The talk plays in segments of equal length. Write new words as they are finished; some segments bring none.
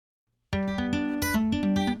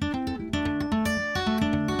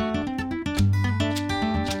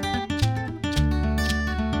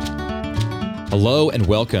Hello and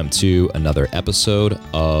welcome to another episode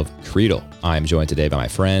of Creedle. I'm joined today by my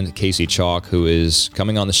friend Casey Chalk, who is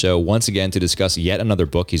coming on the show once again to discuss yet another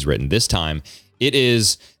book he's written. This time, it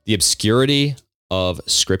is The Obscurity of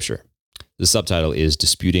Scripture. The subtitle is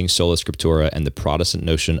Disputing Sola Scriptura and the Protestant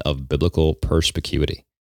Notion of Biblical Perspicuity.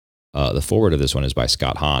 The foreword of this one is by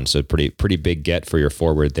Scott Hahn, so pretty big get for your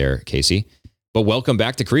foreword there, Casey. But welcome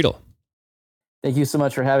back to Creedle. Thank you so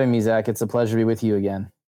much for having me, Zach. It's a pleasure to be with you again.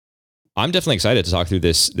 I'm definitely excited to talk through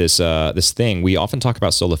this thing. We often talk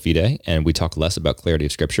about sola fide, and we talk less about clarity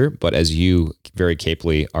of Scripture. But as you very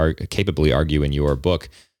capably argue in your book,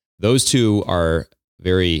 those two are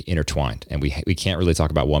very intertwined, and we can't really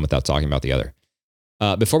talk about one without talking about the other.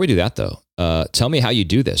 Before we do that, though, tell me how you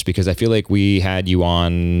do this, because I feel like we had you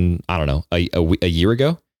on, I don't know, a year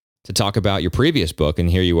ago to talk about your previous book, and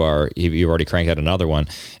here you are. You've already cranked out another one,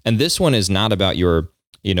 and this one is not about your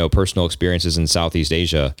personal experiences in Southeast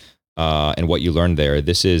Asia. And what you learned there.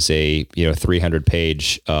 This is a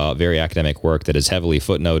 300-page, very academic work that is heavily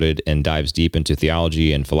footnoted and dives deep into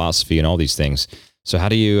theology and philosophy and all these things. So how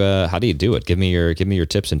do you do it? Give me your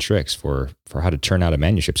tips and tricks for how to turn out a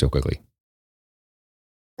manuscript so quickly.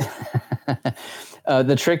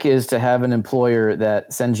 The trick is to have an employer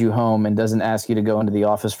that sends you home and doesn't ask you to go into the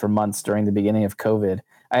office for months during the beginning of COVID.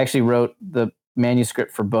 I actually wrote the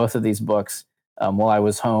manuscript for both of these books while I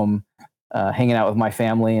was home. Hanging out with my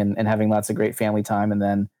family and having lots of great family time, and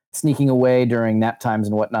then sneaking away during nap times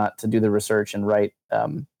and whatnot to do the research and write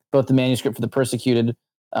both the manuscript for The Persecuted,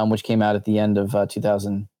 which came out at the end of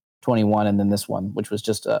 2021, and then this one, which was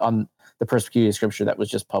just on the Persecuted Scripture that was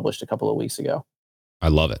just published a couple of weeks ago. I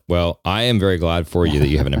love it. Well, I am very glad for you that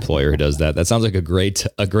you have an employer who does that. That sounds like a great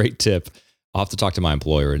tip. I'll have to talk to my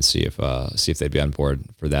employer and see if they'd be on board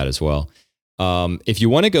for that as well. If you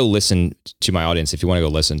want to go listen to my audience, if you want to go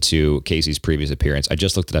listen to Casey's previous appearance, I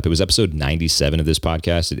just looked it up. It was episode 97 of this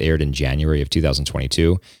podcast. It aired in January of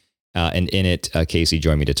 2022. And in it, Casey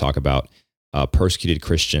joined me to talk about persecuted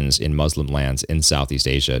Christians in Muslim lands in Southeast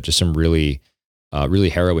Asia. Just some really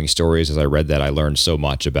harrowing stories. As I read that, I learned so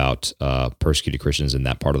much about persecuted Christians in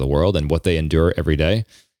that part of the world and what they endure every day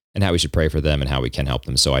and how we should pray for them and how we can help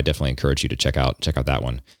them. So I definitely encourage you to check out that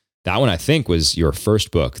one. That one, I think, was your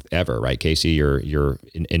first book ever, right, Casey? Your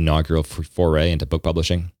inaugural foray into book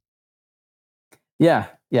publishing? Yeah,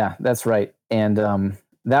 that's right. And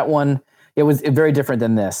that one, it was very different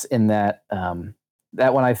than this in that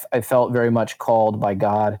that one I felt very much called by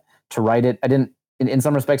God to write it. I didn't, in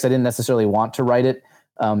some respects, I didn't necessarily want to write it.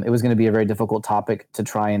 It was going to be a very difficult topic to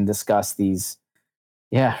try and discuss these,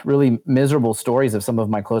 really miserable stories of some of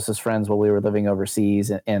my closest friends while we were living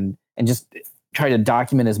overseas and just try to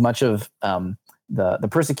document as much of the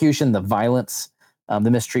persecution, the violence, the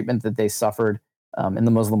mistreatment that they suffered in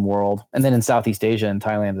the Muslim world, and then in Southeast Asia and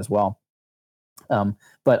Thailand as well.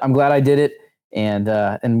 But I'm glad I did it,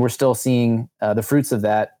 and we're still seeing the fruits of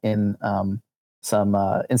that in some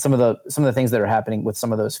of the things that are happening with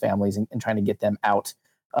some of those families and trying to get them out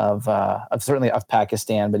of certainly of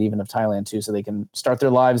Pakistan, but even of Thailand too, so they can start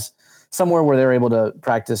their lives somewhere where they're able to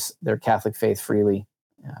practice their Catholic faith freely.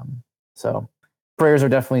 So prayers are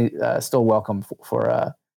definitely still welcome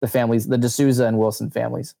for the families, the D'Souza and Wilson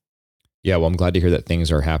families. Yeah, well, I'm glad to hear that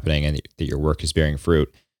things are happening and that your work is bearing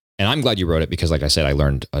fruit. And I'm glad you wrote it because, like I said, I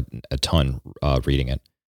learned a ton reading it.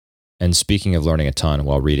 And speaking of learning a ton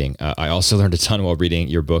while reading, I also learned a ton while reading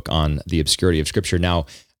your book on the obscurity of Scripture. Now,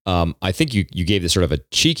 I think you gave this sort of a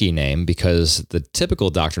cheeky name because the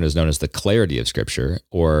typical doctrine is known as the clarity of Scripture,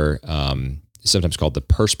 or sometimes called the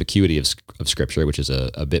perspicuity of Scripture, which is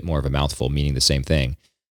a bit more of a mouthful, meaning the same thing.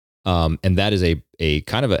 And that is a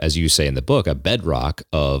kind of, as you say in the book, a bedrock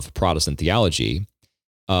of Protestant theology.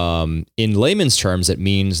 In layman's terms, it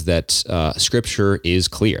means that Scripture is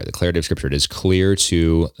clear. The clarity of Scripture, it is clear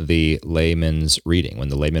to the layman's reading. When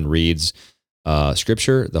the layman reads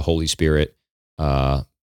Scripture, the Holy Spirit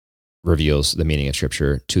reveals the meaning of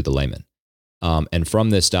Scripture to the layman. And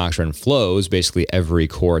from this doctrine flows basically every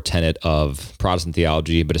core tenet of Protestant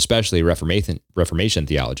theology, but especially Reformation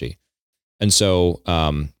theology. And so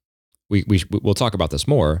we'll talk about this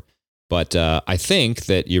more. But I think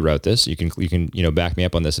that you wrote this. You can back me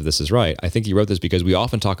up on this if this is right. I think you wrote this because we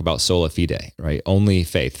often talk about sola fide, right? Only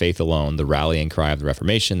faith alone, the rallying cry of the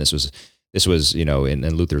Reformation. This was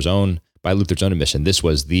in Luther's own admission, this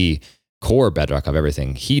was the core bedrock of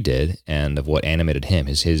everything he did and of what animated him,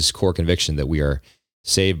 his core conviction that we are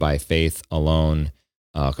saved by faith alone,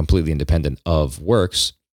 completely independent of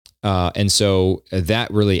works. And so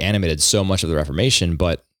that really animated so much of the Reformation.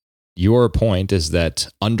 But your point is that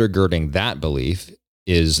undergirding that belief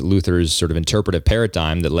is Luther's sort of interpretive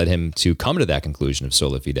paradigm that led him to come to that conclusion of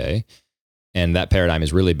sola fide. And that paradigm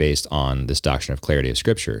is really based on this doctrine of clarity of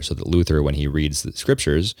Scripture. So that Luther, when he reads the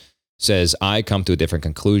Scriptures, says, I come to a different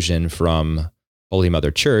conclusion from Holy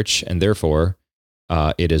Mother Church, and therefore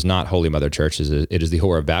it is not Holy Mother Church, it is the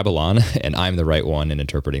whore of Babylon, and I'm the right one in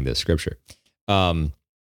interpreting this Scripture.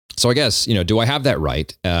 So I guess, do I have that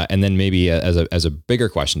right? And then maybe as a bigger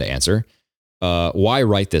question to answer, why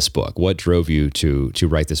write this book? What drove you to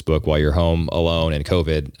write this book while you're home alone in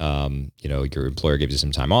COVID? Your employer gives you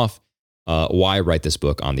some time off. Why write this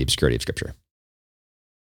book on the obscurity of Scripture?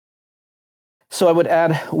 So I would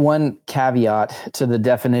add one caveat to the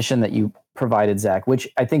definition that you provided, Zach, which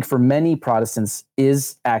I think for many Protestants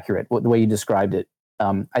is accurate, the way you described it.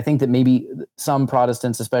 I think that maybe some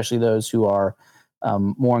Protestants, especially those who are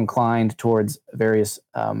more inclined towards various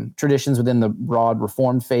traditions within the broad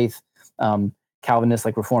Reformed faith, Calvinists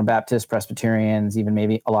like Reformed Baptists, Presbyterians, even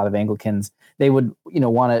maybe a lot of Anglicans, they would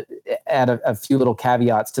want to add a few little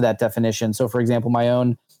caveats to that definition. So, for example, my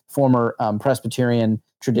own former Presbyterian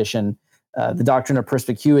tradition, the doctrine of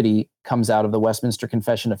perspicuity comes out of the Westminster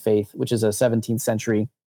Confession of Faith, which is a 17th century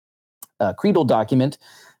creedal document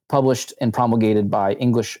published and promulgated by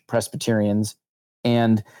English Presbyterians.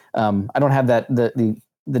 And I don't have the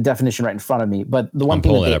definition right in front of me, but the one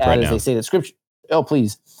thing that they add is they say that Scripture. Oh,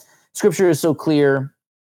 please! Scripture is so clear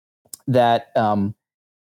that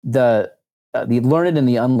the learned and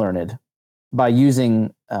the unlearned, by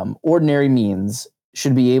using ordinary means,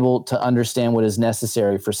 should be able to understand what is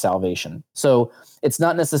necessary for salvation. So it's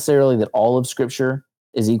not necessarily that all of Scripture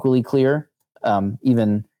is equally clear.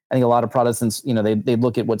 Even I think a lot of Protestants, they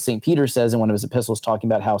look at what St. Peter says in one of his epistles, talking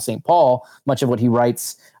about how St. Paul, much of what he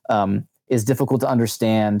writes is difficult to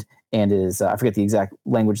understand and is, I forget the exact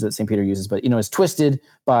language that St. Peter uses, but, is twisted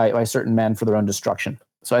by certain men for their own destruction.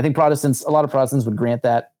 So I think a lot of Protestants would grant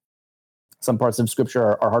that. Some parts of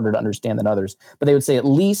Scripture are harder to understand than others, but they would say at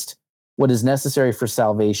least what is necessary for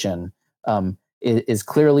salvation is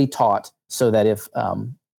clearly taught, so that if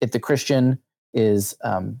the Christian is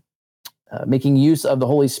making use of the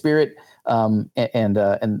Holy Spirit and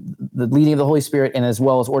the leading of the Holy Spirit, and as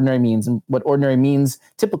well as ordinary means, and what ordinary means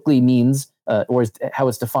typically means, or how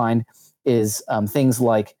it's defined, is things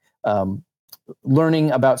like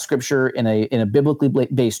learning about Scripture in a biblically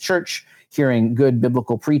based church, hearing good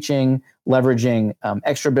biblical preaching, leveraging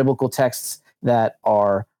extra biblical texts that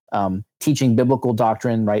are teaching biblical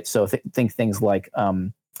doctrine, right? So think things like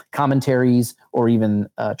commentaries, or even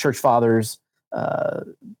church fathers,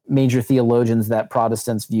 major theologians that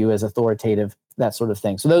Protestants view as authoritative, that sort of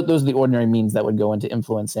thing. So those are the ordinary means that would go into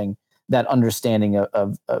influencing that understanding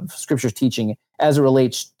of Scripture's teaching as it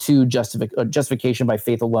relates to justification by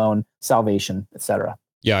faith alone, salvation, etc.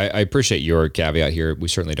 Yeah, I appreciate your caveat here. We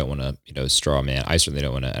certainly don't want to, straw man. I certainly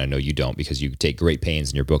don't want to, and I know you don't, because you take great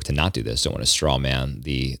pains in your book to not do this. Don't want to straw man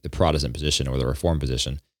the Protestant position or the Reformed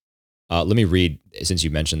position. Let me read, since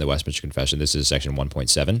you mentioned the Westminster Confession, this is section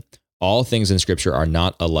 1.7. All things in Scripture are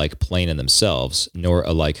not alike plain in themselves, nor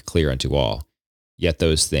alike clear unto all. Yet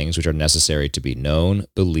those things which are necessary to be known,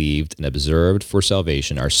 believed, and observed for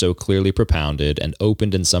salvation are so clearly propounded and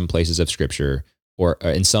opened in some places of Scripture, or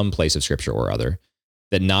in some place of Scripture or other,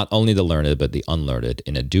 that not only the learned, but the unlearned,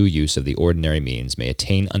 in a due use of the ordinary means, may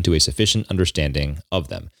attain unto a sufficient understanding of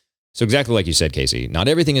them. So exactly like you said, Casey, not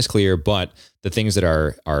everything is clear, but the things that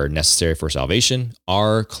are necessary for salvation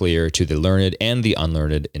are clear to the learned and the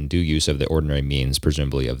unlearned in due use of the ordinary means,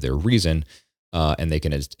 presumably of their reason, and they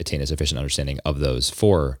can attain a sufficient understanding of those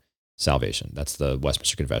for salvation. That's the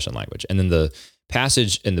Westminster Confession language. And then the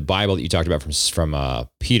passage in the Bible that you talked about from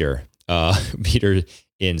Peter, Peter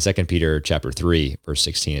in 2 Peter chapter 3, verse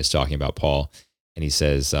 16 is talking about Paul, and he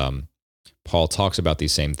says, Paul talks about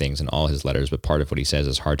these same things in all his letters, but part of what he says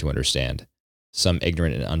is hard to understand. Some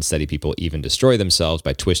ignorant and unsteady people even destroy themselves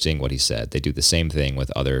by twisting what he said. They do the same thing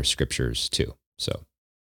with other scriptures too. So,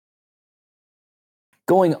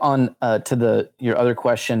 going on to your other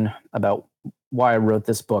question about why I wrote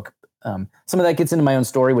this book, some of that gets into my own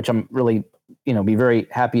story, which I'm really, be very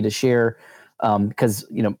happy to share,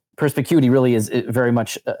 because perspicuity really is very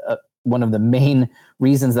much one of the main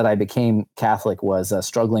reasons that I became Catholic, was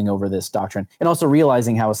struggling over this doctrine, and also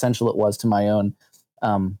realizing how essential it was to my own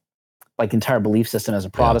entire belief system as a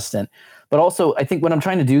Protestant. Yeah. But also, I think what I'm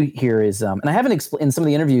trying to do here is, and I haven't in some of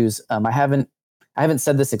the interviews, I haven't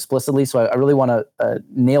said this explicitly, so I really want to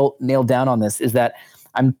nail down on this, is that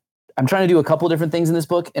I'm trying to do a couple of different things in this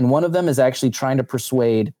book, and one of them is actually trying to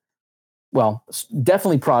persuade, well,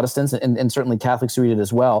 definitely Protestants and certainly Catholics who read it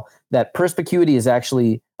as well, that perspicuity is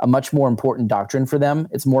actually a much more important doctrine for them.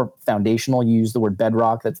 It's more foundational. You use the word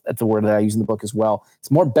bedrock. That's the word that I use in the book as well. It's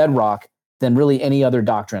more bedrock than really any other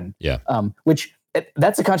doctrine. Yeah. Which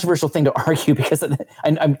that's a controversial thing to argue because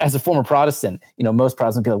I'm as a former Protestant, most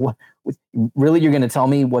Protestants be like, what, really, you're going to tell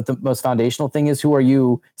me what the most foundational thing is? Who are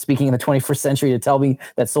you speaking in the 21st century to tell me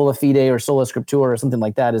that sola fide or sola scriptura or something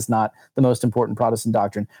like that is not the most important Protestant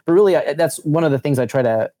doctrine? But really, that's one of the things I try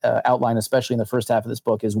to outline, especially in the first half of this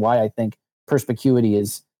book, is why I think perspicuity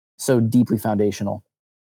is so deeply foundational.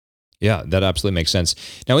 Yeah, that absolutely makes sense.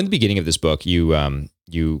 Now, in the beginning of this book, you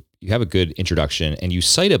have a good introduction, and you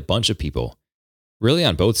cite a bunch of people, really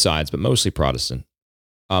on both sides, but mostly Protestant,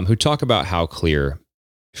 who talk about how clear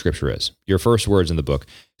Scripture is. Your first words in the book: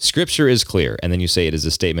 Scripture is clear, and then you say it is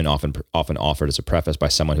a statement often offered as a preface by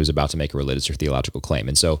someone who's about to make a religious or theological claim.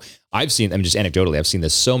 And so I've seen, just anecdotally, I've seen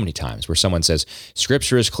this so many times where someone says,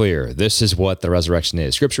 Scripture is clear, this is what the resurrection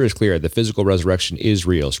is. Scripture is clear, the physical resurrection is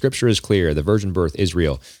real. Scripture is clear, the virgin birth is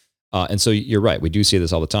real. And so you're right, we do see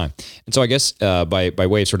this all the time. And so I guess by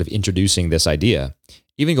way of sort of introducing this idea,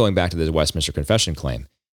 even going back to the Westminster Confession claim,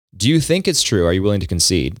 do you think it's true, are you willing to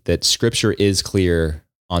concede, that Scripture is clear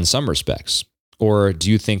on some respects? Or do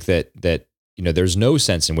you think that there's no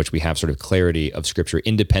sense in which we have sort of clarity of Scripture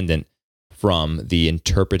independent from the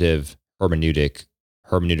interpretive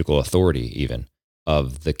hermeneutical authority even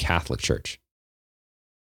of the Catholic Church?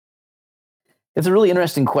 It's a really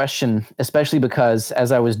interesting question, especially because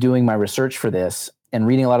as I was doing my research for this and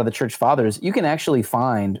reading a lot of the church fathers, you can actually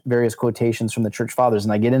find various quotations from the church fathers.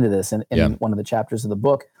 And I get into this in one of the chapters of the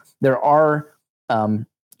book. There are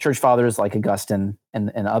church fathers like Augustine and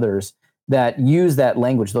others that use that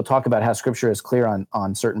language. They'll talk about how Scripture is clear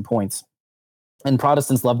on certain points. And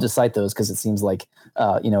Protestants love to cite those because it seems like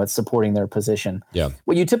it's supporting their position. Yeah.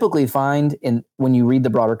 What you typically find when you read the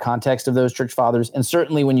broader context of those church fathers, and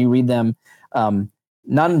certainly when you read them,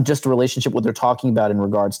 not in just a relationship what they're talking about in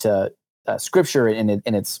regards to Scripture and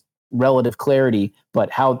its relative clarity, but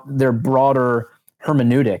how their broader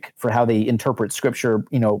hermeneutic for how they interpret Scripture,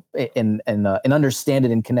 and understand it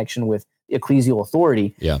in connection with ecclesial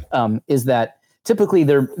authority. Yeah. Is that typically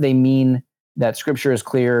they mean that Scripture is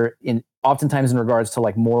clear oftentimes in regards to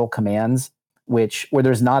like moral commands, where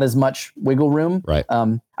there's not as much wiggle room. Right.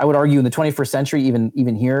 I would argue in the 21st century,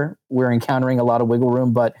 even here, we're encountering a lot of wiggle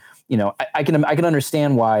room. But I can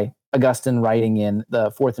understand why Augustine, writing in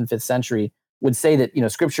the 4th and 5th century, would say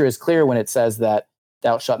that Scripture is clear when it says that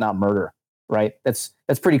thou shalt not murder. Right. That's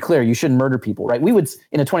pretty clear. You shouldn't murder people. Right. We would,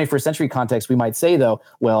 in a 21st century context, we might say, though,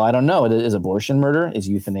 well, I don't know. Is abortion murder? Is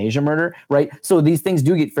euthanasia murder? Right. So these things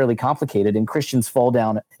do get fairly complicated, and Christians fall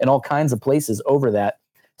down in all kinds of places over that.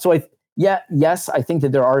 So yes, I think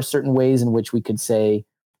that there are certain ways in which we could say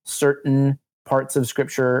certain parts of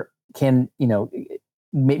Scripture can,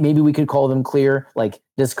 maybe we could call them clear. Like,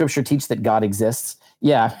 does Scripture teach that God exists?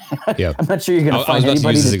 Yeah. I'm not sure you're going to find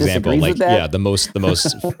anybody that disagrees with that. Yeah, the most the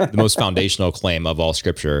most foundational claim of all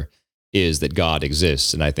Scripture is that God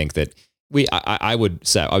exists, and I think that I would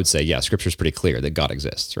say, yeah, Scripture is pretty clear that God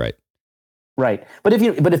exists, right? Right. But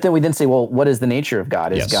if then we then say, well, what is the nature of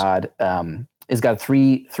God? Is God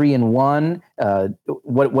three in one?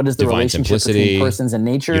 What is the Divine relationship between persons and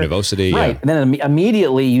nature? Univocity, right. Yeah. And then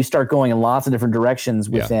immediately you start going in lots of different directions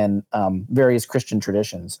within various Christian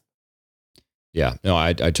traditions. Yeah, no,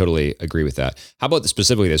 I totally agree with that. How about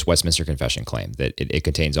specifically this Westminster Confession claim that it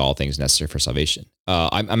contains all things necessary for salvation?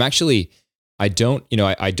 I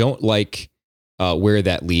don't like where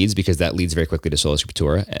that leads, because that leads very quickly to sola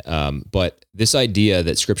scriptura. But this idea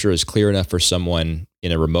that Scripture is clear enough for someone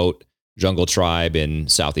in a remote jungle tribe in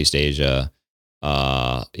Southeast Asia,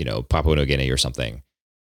 Papua New Guinea or something,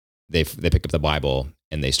 they pick up the Bible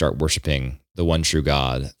and they start worshiping the one true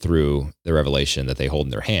God through the revelation that they hold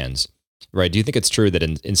in their hands. Right. Do you think it's true that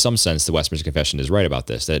in some sense the Westminster Confession is right about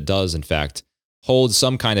this, that it does in fact hold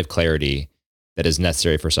some kind of clarity that is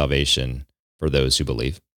necessary for salvation for those who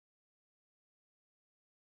believe?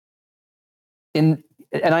 And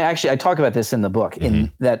I talk about this in the book,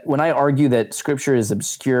 in that when I argue that Scripture is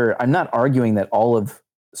obscure, I'm not arguing that all of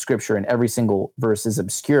Scripture and every single verse is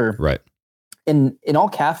obscure. Right. In all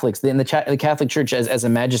Catholics, the Catholic Church as a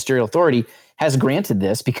magisterial authority has granted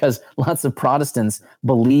this, because lots of Protestants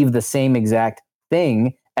believe the same exact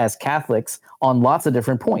thing as Catholics on lots of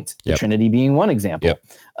different points. The Trinity being one example,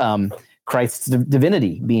 Christ's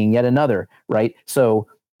divinity being yet another. Right. So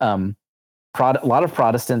a lot of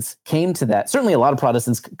Protestants came to that. Certainly a lot of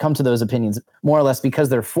Protestants come to those opinions more or less because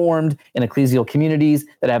they're formed in ecclesial communities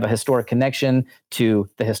that have a historic connection to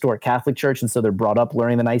the historic Catholic Church. And so they're brought up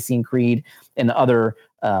learning the Nicene Creed and other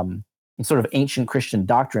sort of ancient Christian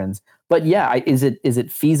doctrines. But yeah, is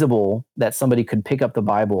it feasible that somebody could pick up the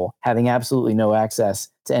Bible having absolutely no access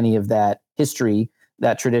to any of that history,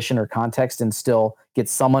 that tradition or context, and still get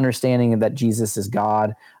some understanding of that Jesus is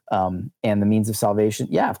God, and the means of salvation.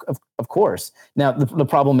 Yeah, of course. Now the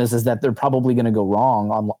problem is that they're probably going to go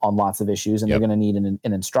wrong on lots of issues, and they're going to need an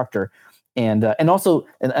instructor. And also,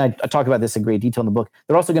 and I talk about this in great detail in the book.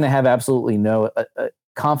 They're also going to have absolutely no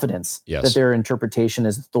confidence that their interpretation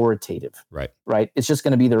is authoritative. Right. It's just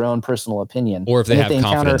going to be their own personal opinion. Or if they have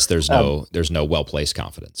confidence, there's no well-placed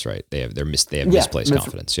confidence, right? They have misplaced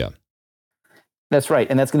confidence. Yeah. That's right.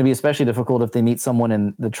 And that's going to be especially difficult if they meet someone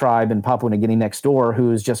in the tribe in Papua New Guinea next door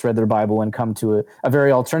who's just read their Bible and come to a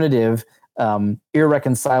very alternative,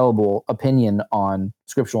 irreconcilable opinion on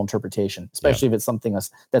scriptural interpretation, especially if it's something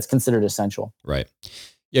that's considered essential. Right.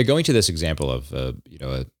 Yeah. Going to this example of,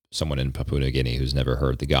 someone in Papua New Guinea who's never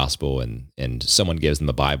heard the gospel, and someone gives them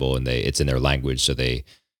the Bible and it's in their language. So they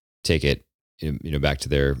take it, back to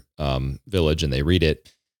their village and they read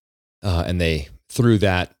it. And they, through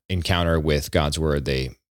that encounter with God's word, they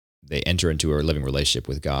enter into a living relationship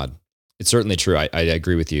with God. It's certainly true. I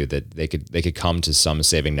agree with you that they could come to some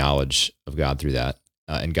saving knowledge of God through that,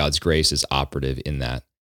 and God's grace is operative in that.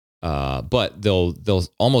 But they'll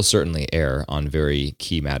almost certainly err on very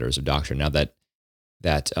key matters of doctrine. Now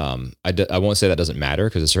I won't say that doesn't matter,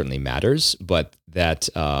 because it certainly matters, but that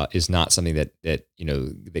is not something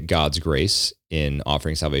that God's grace in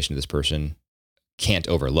offering salvation to this person can't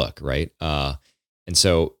overlook, right? And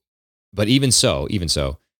so, but even so,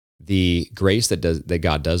 the grace that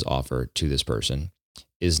God does offer to this person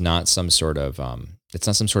is not some sort of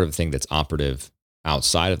thing that's operative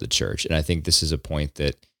outside of the church. And I think this is a point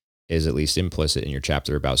that is at least implicit in your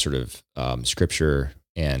chapter about sort of scripture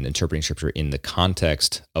and interpreting scripture in the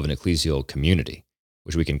context of an ecclesial community,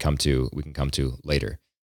 which we can come to later.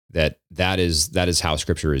 That is how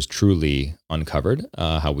scripture is truly uncovered,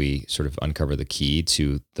 how we sort of uncover the key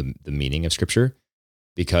to the meaning of scripture,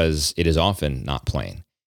 because it is often not plain.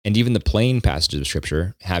 And even the plain passages of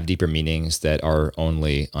scripture have deeper meanings that are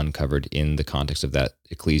only uncovered in the context of that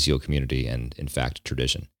ecclesial community and, in fact,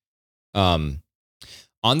 tradition. On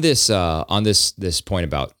this point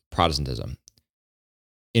about Protestantism,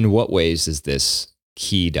 in what ways is this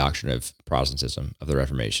key doctrine of Protestantism, of the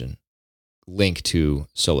Reformation, link to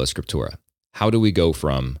sola scriptura? How do we go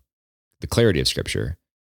from the clarity of scripture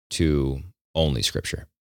to only scripture?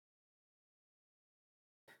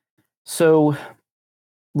 So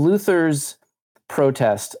Luther's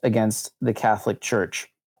protest against the Catholic Church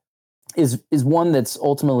is one that's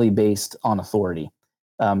ultimately based on authority.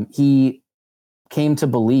 He came to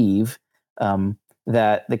believe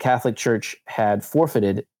that the Catholic Church had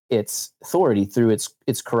forfeited its authority through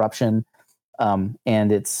its corruption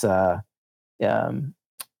and its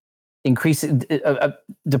increasing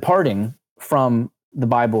departing from the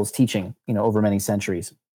Bible's teaching, over many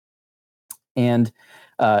centuries, and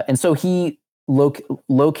so he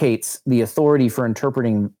locates the authority for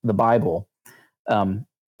interpreting the Bible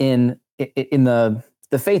in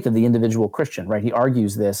the faith of the individual Christian. Right? He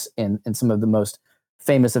argues this in some of the most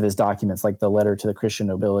famous of his documents, like the Letter to the Christian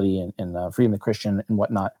Nobility and Freedom of the Christian and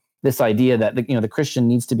whatnot. This idea that the Christian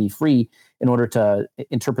needs to be free in order to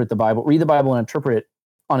interpret the Bible, read the Bible, and interpret it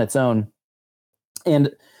on its own.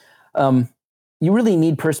 And you really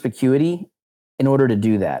need perspicuity in order to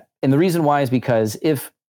do that. And the reason why is because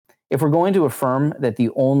if we're going to affirm that the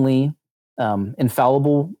only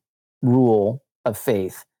infallible rule of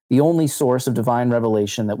faith, the only source of divine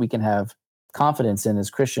revelation that we can have confidence in as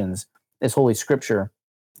Christians is Holy Scripture,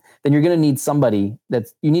 then you're going to need somebody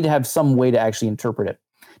you need to have some way to actually interpret it.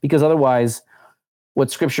 Because otherwise,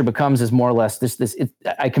 what Scripture becomes is more or less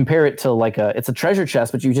I compare it to it's a treasure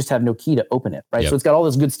chest, but you just have no key to open it, right? Yep. So it's got all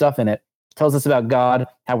this good stuff in it. It tells us about God,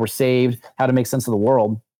 how we're saved, how to make sense of the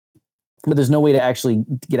world, but there's no way to actually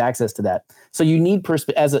get access to that. So you need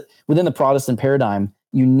within the Protestant paradigm,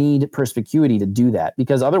 you need perspicuity to do that,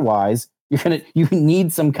 because otherwise you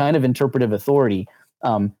need some kind of interpretive authority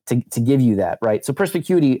to give you that, right? So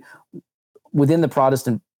perspicuity within the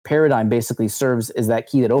Protestant paradigm basically serves as that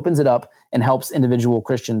key that opens it up and helps individual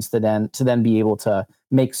Christians to then be able to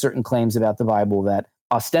make certain claims about the Bible that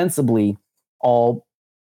ostensibly all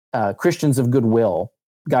Christians of goodwill,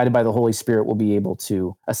 guided by the Holy Spirit, will be able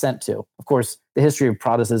to assent to. Of course, the history of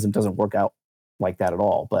Protestantism doesn't work out like that at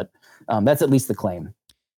all, but that's at least the claim.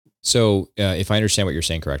 So if I understand what you're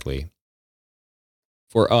saying correctly,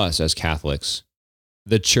 for us as Catholics,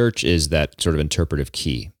 the church is that sort of interpretive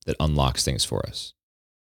key that unlocks things for us.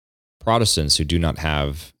 Protestants who do not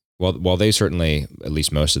have, well, they certainly, at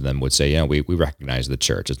least most of them would say, we recognize the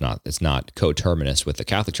church. It's not coterminous with the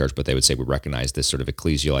Catholic Church, but they would say we recognize this sort of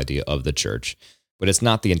ecclesial idea of the church. But it's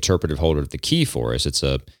not the interpretive holder of the key for us. It's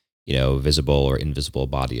a, visible or invisible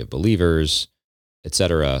body of believers,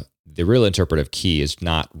 etc. the real interpretive key is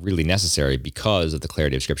not really necessary because of the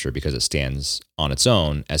clarity of Scripture, because it stands on its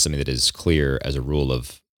own as something that is clear as a rule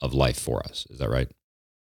of life for us. Is that right?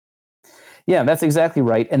 Yeah, that's exactly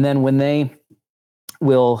right. And then when they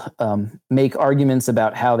will make arguments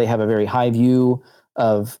about how they have a very high view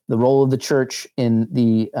of the role of the church in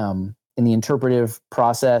the interpretive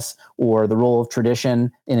process, or the role of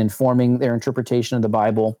tradition in informing their interpretation of the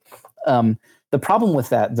Bible. The problem with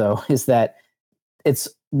that, though, is that it's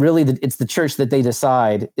really it's the church that they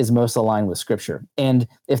decide is most aligned with Scripture. And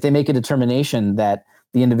if they make a determination that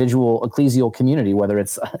the individual ecclesial community, whether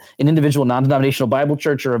it's an individual non-denominational Bible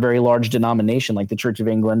church or a very large denomination like the Church of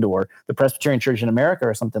England or the Presbyterian Church in America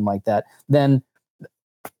or something like that, then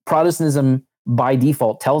Protestantism by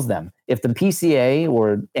default tells them if the PCA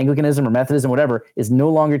or Anglicanism or Methodism, whatever, is no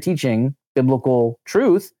longer teaching biblical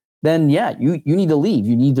truth, then yeah, you need to leave.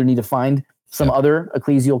 You either need to find some other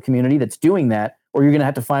ecclesial community that's doing that, or you're going to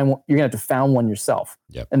have to found one yourself.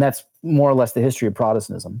 Yep. And that's more or less the history of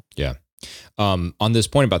Protestantism. Yeah. On this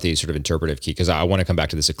point about the sort of interpretive key, because I want to come back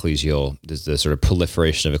to this the sort of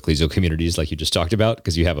proliferation of ecclesial communities, like you just talked about,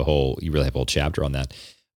 because you really have a whole chapter on that.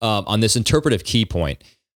 On this interpretive key point,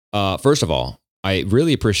 first of all, I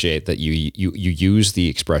really appreciate that you use the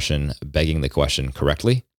expression begging the question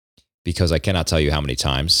correctly, because I cannot tell you how many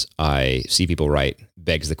times I see people write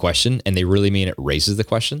begs the question and they really mean it raises the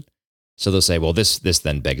question. So they'll say, well, this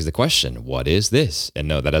then begs the question, what is this? And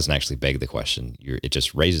no, that doesn't actually beg the question. It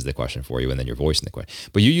just raises the question for you, and then you're voicing the question.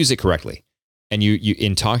 But you use it correctly. And you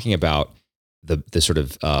in talking about the sort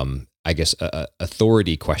of,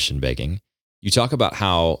 authority question begging, you talk about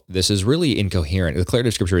how this is really incoherent. The clarity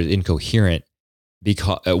of Scripture is incoherent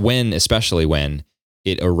because especially when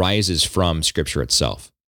it arises from Scripture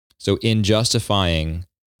itself. So in justifying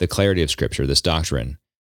the clarity of Scripture, this doctrine,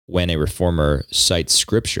 when a reformer cites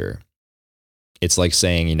Scripture, it's like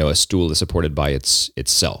saying, a stool is supported by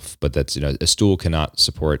itself, but that's, a stool cannot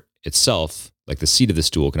support itself. Like the seat of the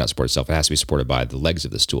stool cannot support itself. It has to be supported by the legs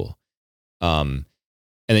of the stool. And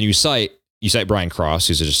then you cite Brian Cross,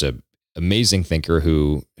 who's just an amazing thinker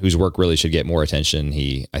whose work really should get more attention.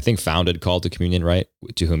 He, I think, founded Call to Communion, right?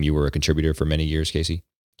 To whom you were a contributor for many years, Casey.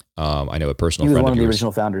 I know a personal friend of yours. He was one of the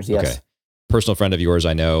original founders, yes. Okay. Personal friend of yours,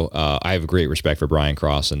 I know. I have great respect for Brian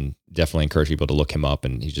Cross and definitely encourage people to look him up.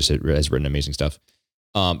 And he just has written amazing stuff.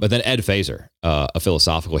 But then Ed Feser, a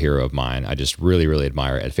philosophical hero of mine. I just really, really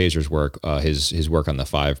admire Ed Feser's work. His work on the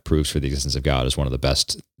 5 proofs for the existence of God is one of the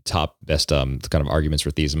best kind of arguments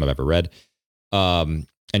for theism I've ever read. And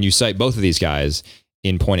you cite both of these guys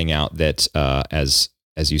in pointing out that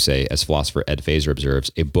as you say, as philosopher Ed Feser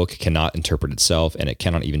observes, a book cannot interpret itself, and it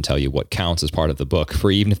cannot even tell you what counts as part of the book.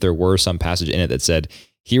 For even if there were some passage in it that said,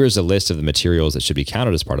 here is a list of the materials that should be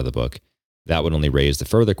counted as part of the book, that would only raise the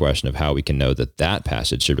further question of how we can know that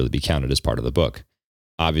passage should really be counted as part of the book.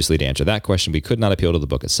 Obviously, to answer that question, we could not appeal to the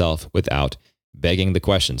book itself without begging the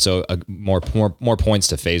question. So more points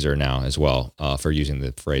to Feser now as well for using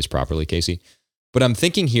the phrase properly, Casey. But I'm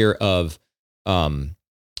thinking here of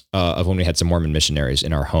when we had some Mormon missionaries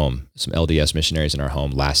in our home, some LDS missionaries in our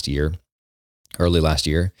home early last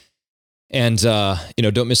year. And,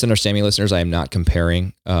 don't misunderstand me, listeners. I am not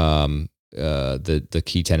comparing the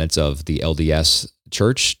key tenets of the LDS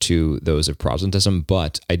church to those of Protestantism,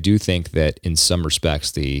 but I do think that in some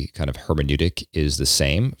respects, the kind of hermeneutic is the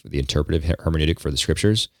same, the interpretive hermeneutic for the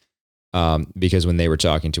Scriptures, because when they were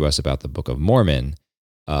talking to us about the Book of Mormon,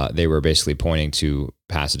 they were basically pointing to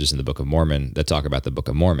passages in the Book of Mormon that talk about the Book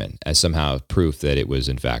of Mormon as somehow proof that it was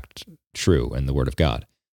in fact true and the Word of God.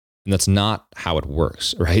 And that's not how it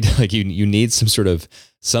works, right? Like you need some sort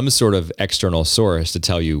of external source to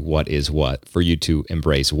tell you what is what, for you to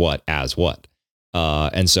embrace what as what.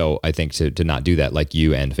 And so I think to not do that, like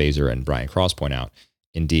you and Feser and Brian Cross point out,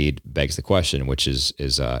 indeed begs the question, which is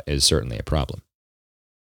certainly a problem.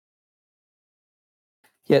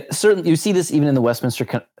 Yeah, certainly. You see this even in the Westminster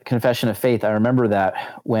Confession of Faith. I remember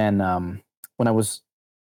that when I was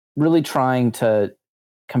really trying to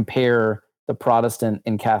compare the Protestant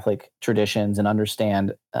and Catholic traditions and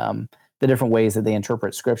understand the different ways that they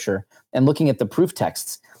interpret Scripture, and looking at the proof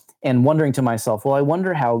texts and wondering to myself, well, I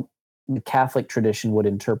wonder how the Catholic tradition would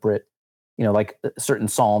interpret, like certain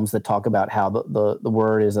Psalms that talk about how the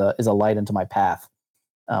word is a light unto my path.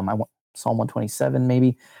 Psalm 127,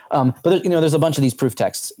 maybe. But there's a bunch of these proof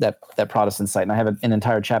texts that Protestants cite, and I have an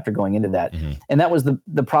entire chapter going into that. Mm-hmm. And that was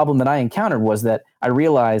the problem that I encountered, was that I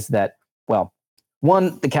realized that, well,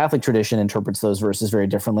 one, the Catholic tradition interprets those verses very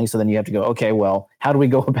differently. So then you have to go, okay, well, how do we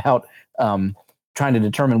go about trying to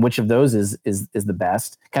determine which of those is the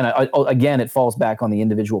best? Kind of, again, it falls back on the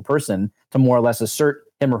individual person to more or less assert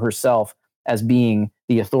him or herself as being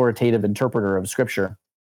the authoritative interpreter of Scripture.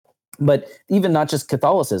 But even not just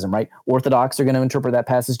Catholicism, right? Orthodox are going to interpret that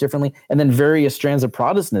passage differently, and then various strands of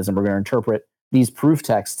Protestantism are going to interpret these proof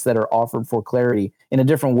texts that are offered for clarity in a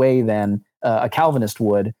different way than a Calvinist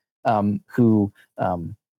would, who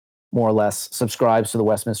more or less subscribes to the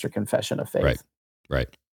Westminster Confession of Faith. Right,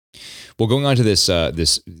 right. Well, going on to these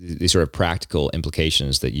sort of practical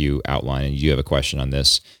implications that you outline, and you have a question on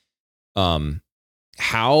this.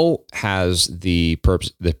 How has the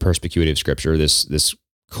perspicuity of Scripture, this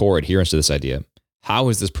core adherence to this idea, how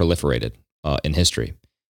has this proliferated in history?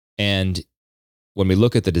 And when we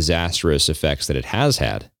look at the disastrous effects that it has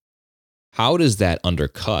had, how does that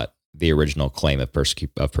undercut the original claim of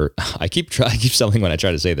I keep stumbling when I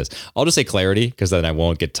try to say this. I'll just say clarity, because then I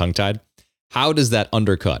won't get tongue-tied. How does that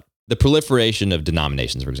undercut the proliferation of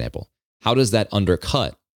denominations, for example? How does that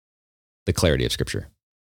undercut the clarity of Scripture?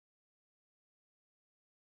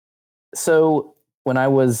 So when I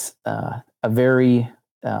was a very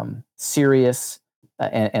serious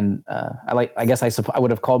I guess I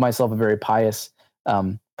would have called myself a very pious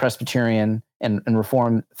Presbyterian and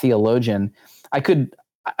Reformed theologian, I could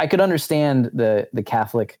understand the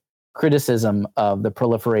Catholic criticism of the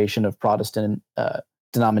proliferation of Protestant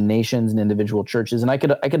denominations and individual churches, and I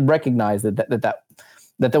could recognize that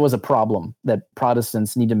there was a problem that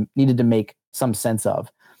Protestants needed to make some sense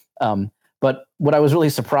of. But what I was really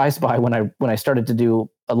surprised by when I started to do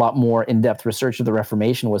a lot more in-depth research of the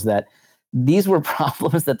Reformation was that these were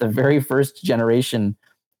problems that the very first generation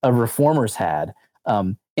of reformers had,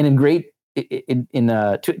 and to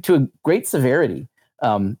a great severity.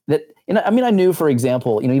 I knew, for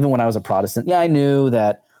example, even when I was a Protestant, I knew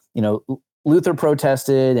that Luther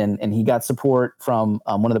protested and he got support from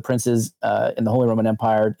one of the princes in the Holy Roman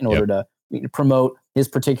Empire in order to promote his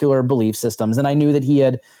particular belief systems, and I knew that he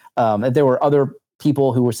had that there were other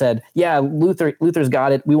people who were said, Luther's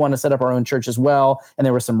got it. We want to set up our own church as well. And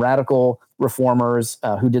there were some radical reformers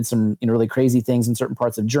who did some really crazy things in certain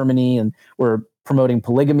parts of Germany and were promoting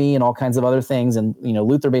polygamy and all kinds of other things. And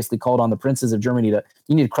Luther basically called on the princes of Germany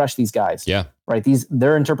you need to crush these guys. Yeah. Right.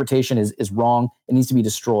 Their interpretation is wrong. It needs to be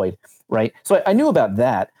destroyed. Right. So I knew about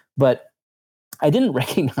that, but I didn't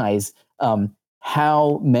recognize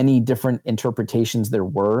how many different interpretations there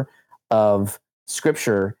were of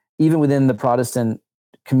Scripture, even within the Protestant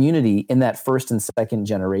community in that first and second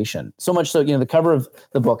generation. So much so, the cover of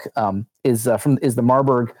the book is the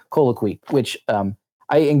Marburg Colloquy, which I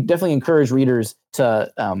definitely encourage readers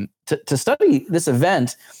to study this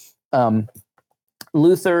event.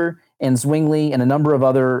 Luther and Zwingli and a number of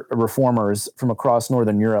other reformers from across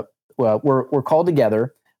Northern Europe were called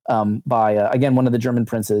together by again one of the German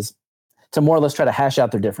princes to more or less try to hash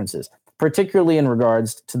out their differences, particularly in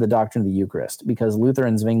regards to the doctrine of the Eucharist, because Luther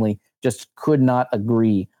and Zwingli just could not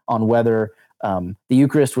agree on whether the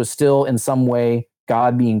Eucharist was still in some way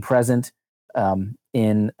God being present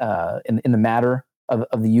in the matter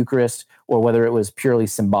of the Eucharist, or whether it was purely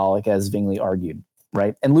symbolic, as Zwingli argued.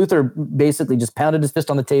 Right, and Luther basically just pounded his fist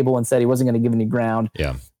on the table and said he wasn't going to give any ground.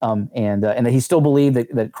 Yeah, and that he still believed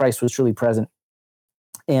that Christ was truly present,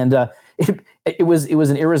 and it was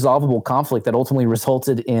an irresolvable conflict that ultimately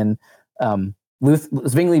resulted in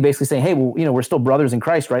Zwingli basically saying, "Hey, well, we're still brothers in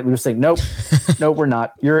Christ, right?" Luther saying, "Nope, nope, we're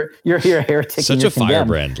not. You're here a heretic." Such a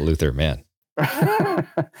firebrand, Luther, man.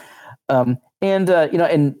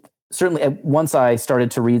 And certainly, once I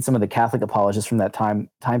started to read some of the Catholic apologists from that time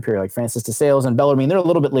period, like Francis de Sales and Bellarmine, they're a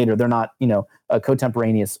little bit later. They're not,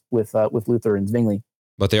 contemporaneous with Luther and Zwingli,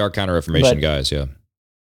 but they are Counter-Reformation guys, yeah.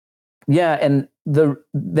 Yeah, and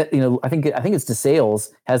I think it's de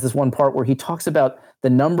Sales has this one part where he talks about the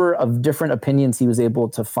number of different opinions he was able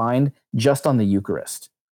to find just on the Eucharist,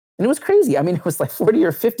 and it was crazy. I mean, it was like 40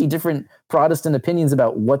 or 50 different Protestant opinions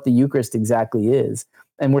about what the Eucharist exactly is,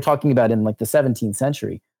 and we're talking about in like the 17th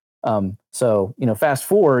century. So fast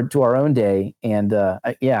forward to our own day, and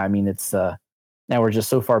it's now we're just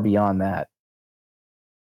so far beyond that.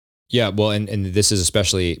 Yeah, well, and this is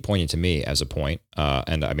especially poignant to me as a point,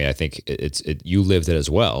 and I mean, I think you lived it as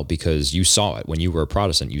well because you saw it when you were a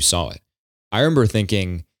Protestant. You saw it. I remember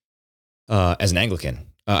thinking, as an Anglican,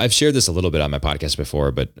 I've shared this a little bit on my podcast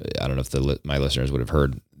before, but I don't know if my listeners would have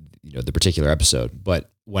heard the particular episode.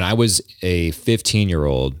 But when I was a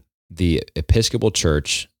 15-year-old, the Episcopal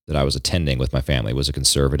Church that I was attending with my family was a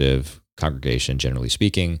conservative congregation, generally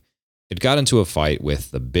speaking. It got into a fight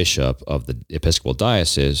with the bishop of the Episcopal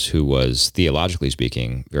diocese, who was, theologically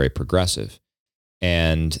speaking, very progressive.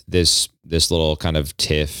 And this little kind of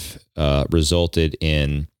tiff resulted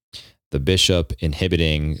in the bishop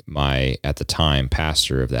inhibiting my, at the time,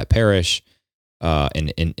 pastor of that parish and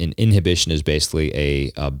inhibition is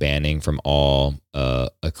basically a banning from all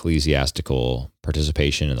ecclesiastical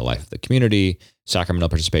participation in the life of the community, sacramental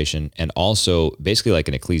participation, and also basically like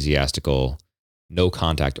an ecclesiastical no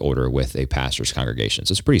contact order with a pastor's congregation.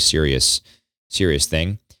 So it's a pretty serious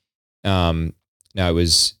thing. Now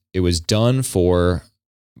it was done for,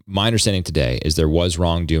 my understanding today is there was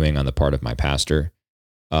wrongdoing on the part of my pastor.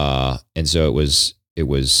 And so it was, there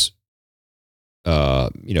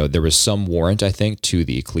was some warrant, I think, to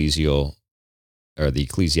the ecclesiastical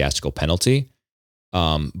penalty.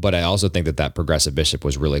 But I also think that progressive bishop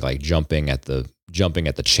was really like jumping at the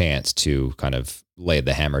chance to kind of lay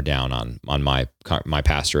the hammer down on my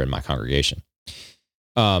pastor and my congregation.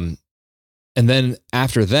 And then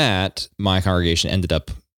after that, my congregation ended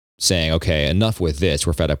up saying, okay, enough with this.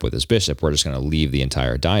 We're fed up with this bishop. We're just going to leave the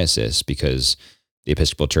entire diocese because the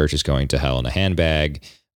Episcopal Church is going to hell in a handbag.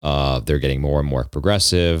 They're getting more and more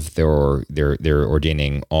progressive. They're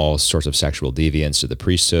ordaining all sorts of sexual deviants to the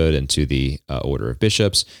priesthood and to the order of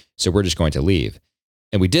bishops. So we're just going to leave.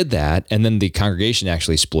 And we did that. And then the congregation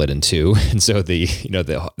actually split in two. And so the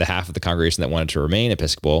half of the congregation that wanted to remain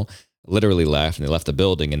Episcopal literally left, and they left the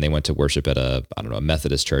building and they went to worship at a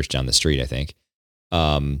Methodist church down the street, I think.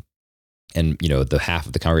 And the half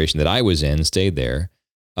of the congregation that I was in stayed there.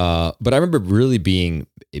 But I remember really being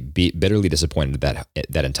bitterly disappointed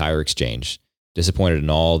that entire exchange, disappointed in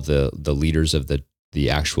all the leaders of the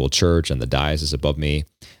actual church and the diocese above me,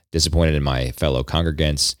 disappointed in my fellow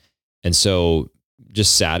congregants. And so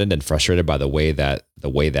just saddened and frustrated by the way that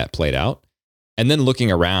played out. And then looking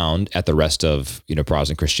around at the rest of,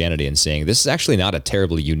 Protestant Christianity and saying, this is actually not a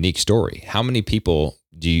terribly unique story. How many people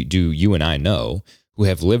do you and I know who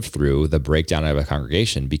have lived through the breakdown of a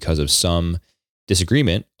congregation because of some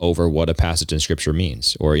disagreement over what a passage in scripture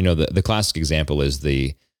means? Or, the classic example is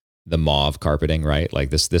the mauve carpeting, right? Like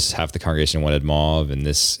this half the congregation wanted mauve and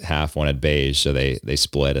this half wanted beige. So they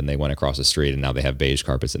split and they went across the street and now they have beige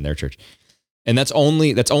carpets in their church. And that's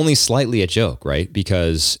only slightly a joke, right?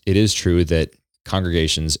 Because it is true that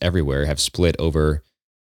congregations everywhere have split over,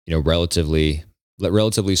 relatively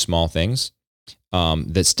small things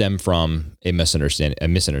that stem from a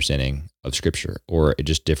misunderstanding of Scripture, or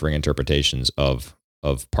just differing interpretations of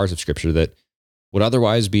parts of Scripture that would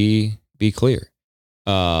otherwise be clear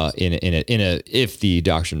if the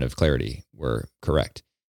doctrine of clarity were correct.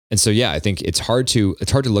 And so, yeah, I think it's hard to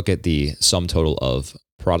look at the sum total of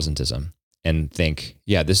Protestantism and think,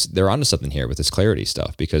 yeah, they're onto something here with this clarity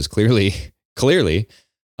stuff, because clearly,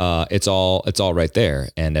 it's all right there,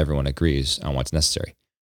 and everyone agrees on what's necessary.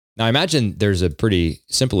 Now, I imagine there's a pretty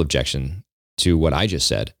simple objection to what I just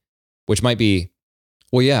said, which might be,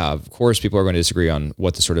 well, yeah, of course, people are going to disagree on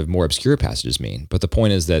what the sort of more obscure passages mean, but the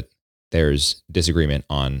point is that there's agreement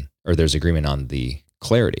on the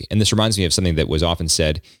clarity. And this reminds me of something that was often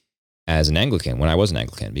said as an Anglican when I was an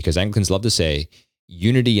Anglican, because Anglicans love to say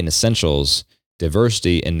unity in essentials,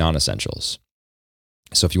 diversity in non-essentials.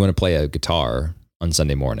 So if you want to play a guitar on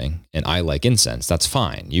Sunday morning and I like incense, that's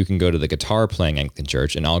fine. You can go to the guitar playing Anglican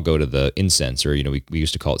church and I'll go to the incense, or, we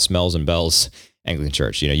used to call it smells and bells Anglican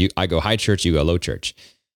church. I go high church, you go low church.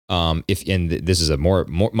 This is a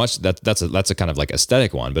that's a kind of like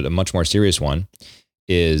aesthetic one, but a much more serious one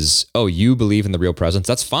is, you believe in the real presence.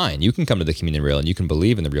 That's fine. You can come to the communion rail and you can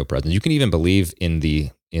believe in the real presence. You can even believe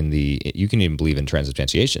you can even believe in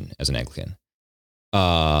transubstantiation as an Anglican.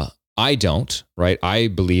 I don't, right? I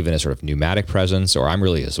believe in a sort of pneumatic presence, or I'm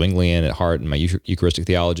really a Zwinglian at heart in my Eucharistic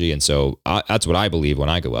theology. And so that's what I believe when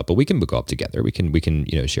I go up, but we can go up together. We can,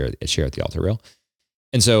 share at the altar rail.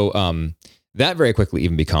 And so, that very quickly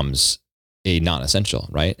even becomes a non-essential,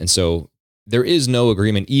 right? And so there is no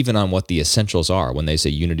agreement even on what the essentials are when they say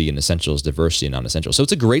unity in essentials, diversity in non-essentials. So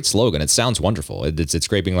it's a great slogan. It sounds wonderful. It's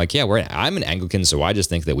scraping like, yeah, I'm an Anglican, so I just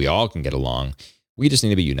think that we all can get along. We just need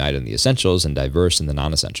to be united in the essentials and diverse in the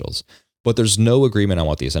non-essentials. But there's no agreement on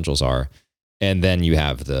what the essentials are. And then you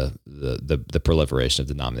have the proliferation of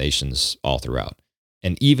denominations all throughout.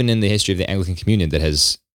 And even in the history of the Anglican Communion, that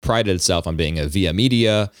has prided itself on being a via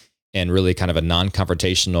media and really kind of a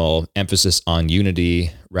non-confrontational emphasis on unity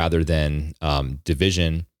rather than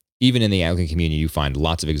division. Even in the Anglican Communion, you find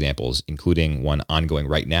lots of examples, including one ongoing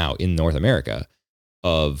right now in North America,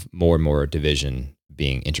 of more and more division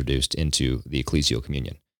being introduced into the ecclesial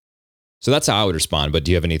communion. So that's how I would respond. But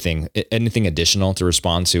do you have anything additional to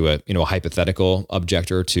respond to a hypothetical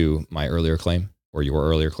objector to my earlier claim or your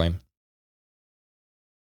earlier claim?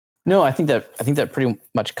 No, I think that pretty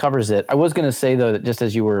much covers it. I was going to say, though, that just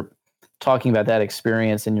as you were talking about that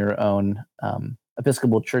experience in your own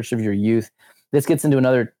Episcopal church of your youth, this gets into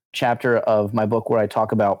another chapter of my book where I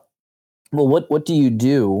talk about, well, what do you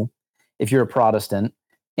do if you're a Protestant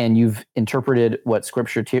and you've interpreted what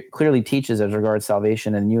Scripture clearly teaches as regards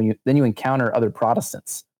salvation, and then you encounter other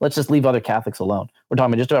Protestants. Let's just leave other Catholics alone. We're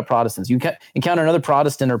talking just about Protestants. You encounter another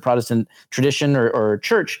Protestant or Protestant tradition or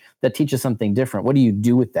church that teaches something different. What do you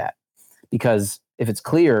do with that? Because if it's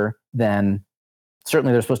clear, then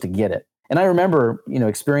certainly they're supposed to get it. And I remember,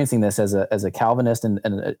 experiencing this as a Calvinist and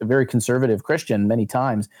a very conservative Christian many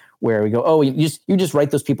times, where we go, oh, you just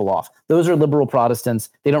write those people off. Those are liberal Protestants.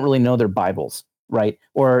 They don't really know their Bibles, right?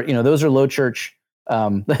 Or those are low church.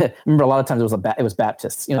 Remember, a lot of times it was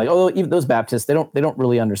Baptists. Even those Baptists, they don't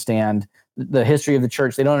really understand the history of the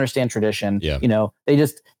church. They don't understand tradition. Yeah.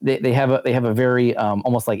 They have a very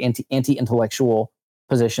almost like anti-intellectual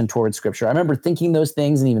position towards Scripture. I remember thinking those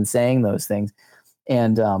things and even saying those things.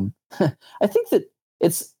 And I think that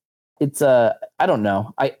it's I don't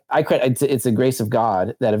know. It's a grace of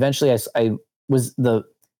God that eventually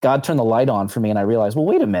God turned the light on for me, and I realized, well,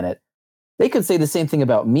 wait a minute, they could say the same thing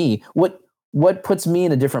about me. What puts me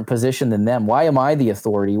in a different position than them? Why am I the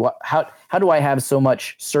authority? How do I have so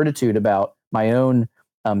much certitude about my own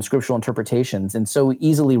scriptural interpretations and so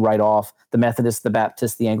easily write off the Methodists, the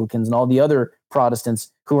Baptists, the Anglicans, and all the other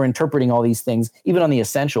Protestants who are interpreting all these things, even on the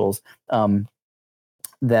essentials?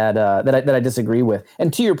 That I disagree with.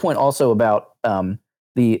 And to your point also about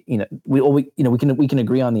we can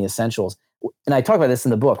agree on the essentials. And I talk about this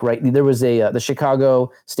in the book, right? There was the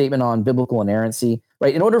Chicago Statement on Biblical Inerrancy,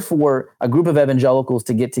 right? In order for a group of evangelicals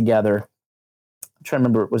to get together, I'm trying to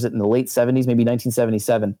remember, was it in the late 70s, maybe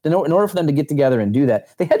 1977? In order for them to get together and do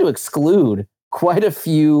that, they had to exclude quite a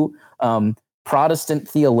few Protestant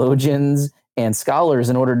theologians and scholars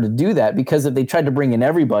in order to do that, because if they tried to bring in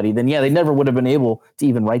everybody, then they never would have been able to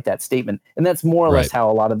even write that statement. And that's more or less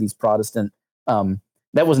how a lot of these Protestant,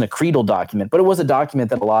 that wasn't a creedal document, but it was a document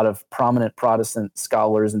that a lot of prominent Protestant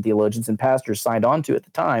scholars and theologians and pastors signed on to at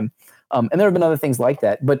the time. And there have been other things like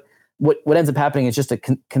that. But what ends up happening is just a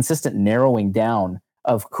consistent narrowing down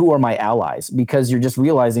of who are my allies, because you're just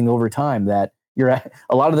realizing over time that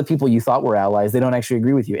a lot of the people you thought were allies, they don't actually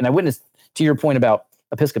agree with you. And I witnessed, to your point about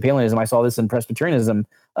Episcopalianism, I saw this in Presbyterianism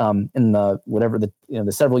in the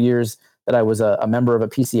several years that I was a member of a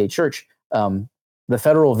PCA church. The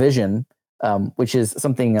Federal Vision, which is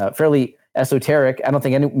something fairly esoteric. I don't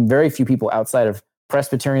think very few people outside of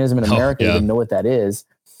Presbyterianism in America even know what that is.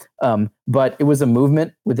 But it was a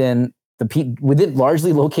movement within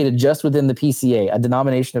largely located just within the PCA, a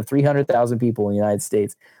denomination of 300,000 people in the United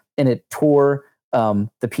States, and it tore the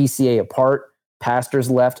PCA apart. Pastors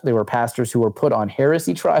left. There were pastors who were put on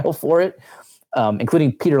heresy trial for it,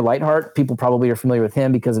 including Peter Leithart. People probably are familiar with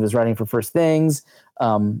him because of his writing for First Things,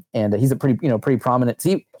 and he's a pretty prominent.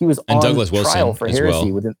 He was on Douglas trial Wilson for as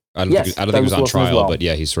heresy. well. I don't think he was on trial, but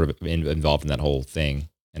he's sort of involved in that whole thing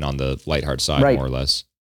and on the Leithart side, more or less.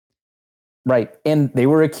 Right. And they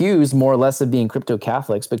were accused more or less of being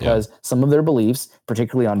crypto-Catholics because some of their beliefs,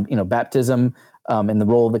 particularly on baptism and the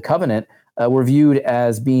role of the covenant, were viewed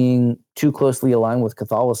as being too closely aligned with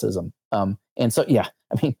Catholicism. And so,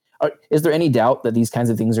 is there any doubt that these kinds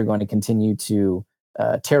of things are going to continue to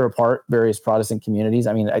tear apart various Protestant communities?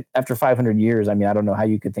 I mean, after 500 years, I don't know how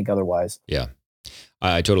you could think otherwise. Yeah,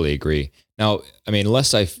 I totally agree. Now,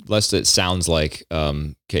 lest it sounds like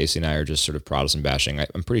Casey and I are just sort of Protestant bashing,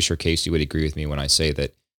 I'm pretty sure Casey would agree with me when I say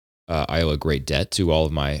that I owe a great debt to all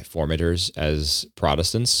of my formators as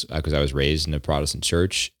Protestants, because I was raised in a Protestant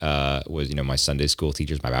church. Was my Sunday school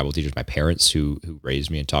teachers, my Bible teachers, my parents who raised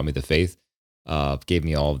me and taught me the faith, gave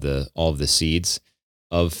me all of the seeds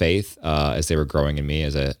of faith as they were growing in me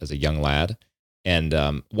as a young lad.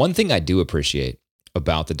 And one thing I do appreciate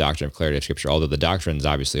about the doctrine of clarity of Scripture, although the doctrine is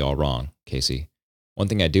obviously all wrong, Casey, one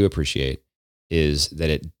thing I do appreciate is that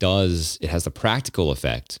it has the practical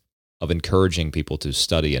effect of encouraging people to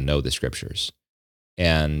study and know the Scriptures.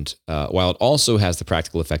 And while it also has the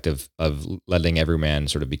practical effect of letting every man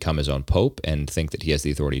sort of become his own pope and think that he has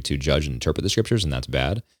the authority to judge and interpret the Scriptures, and that's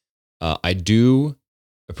bad, I do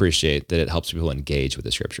appreciate that it helps people engage with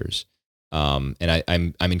the Scriptures. And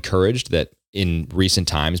I'm encouraged that in recent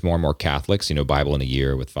times, more and more Catholics, Bible in a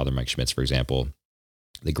Year with Father Mike Schmitz, for example,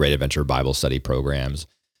 the Great Adventure Bible study programs.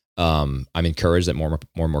 I'm encouraged that more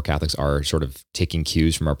and more Catholics are sort of taking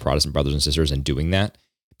cues from our Protestant brothers and sisters and doing that,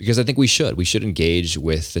 because I think we should engage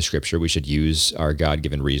with the Scripture. We should use our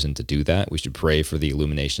God-given reason to do that. We should pray for the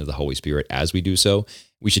illumination of the Holy Spirit as we do so.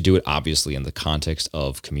 We should do it obviously in the context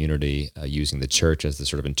of community, using the church as the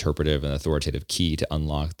sort of interpretive and authoritative key to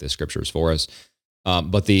unlock the Scriptures for us.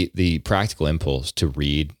 But the practical impulse to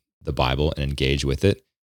read the Bible and engage with it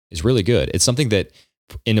is really good. It's something that,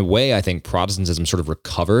 in a way, I think Protestantism sort of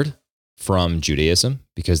recovered from Judaism,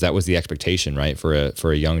 because that was the expectation, right?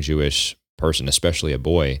 For a young Jewish person, especially a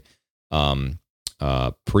boy,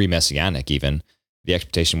 pre-messianic even, the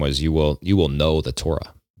expectation was you will know the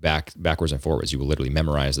Torah backwards and forwards. You will literally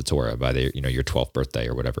memorize the Torah by your 12th birthday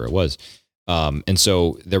or whatever it was. And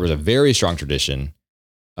so there was a very strong tradition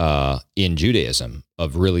in Judaism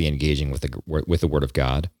of really engaging with the Word of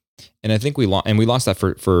God. And I think we lost that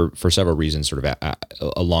for several reasons, sort of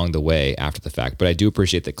along the way after the fact. But I do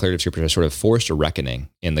appreciate that Clarity of Scripture has sort of forced a reckoning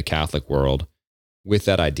in the Catholic world with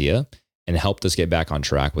that idea and helped us get back on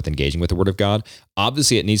track with engaging with the Word of God.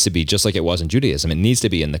 Obviously, it needs to be just like it was in Judaism. It needs to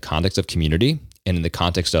be in the context of community, and in the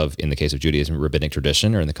context of, in the case of Judaism, rabbinic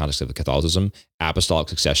tradition, or in the context of Catholicism, apostolic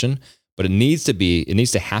succession. But it needs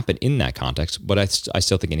to happen in that context. But I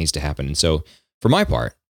still think it needs to happen. And so, for my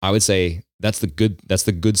part, I would say that's the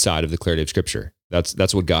good side of the clarity of Scripture.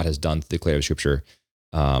 That's what God has done through the clarity of Scripture,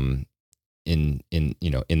 in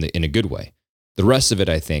a good way. The rest of it,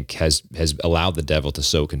 I think, has allowed the devil to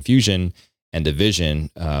sow confusion and division,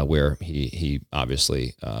 where he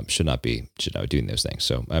obviously should not be doing those things.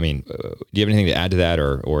 So, I mean, do you have anything to add to that,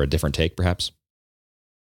 or a different take, perhaps?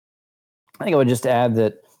 I think I would just add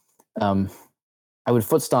that I would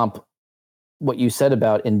foot stomp what you said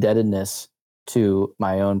about indebtedness to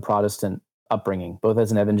my own Protestant upbringing, both as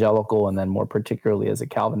an evangelical and then more particularly as a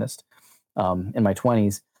Calvinist in my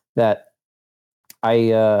 20s. That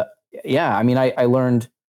I learned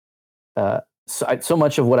so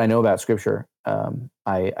much of what I know about Scripture.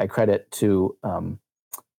 I credit to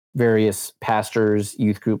various pastors,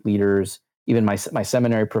 youth group leaders, even my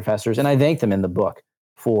seminary professors, and I thank them in the book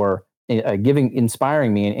for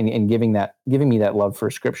inspiring me and giving me that love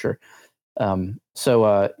for Scripture. And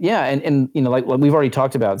like we've already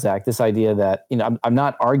talked about, Zach, this idea that I'm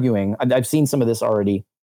not arguing. I've seen some of this already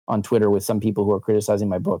on Twitter with some people who are criticizing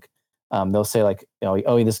my book. They'll say like,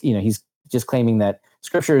 he's just claiming that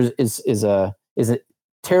Scripture is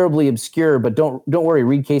terribly obscure, but don't worry,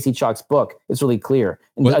 read Casey Chalk's book. It's really clear.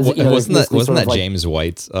 And, wasn't that James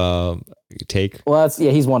White's take? Well,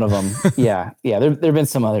 he's one of them. yeah. There've been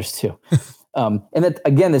some others too. And that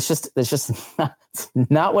again, that's just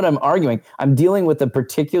not what I'm arguing. I'm dealing with a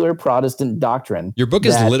particular Protestant doctrine. Your book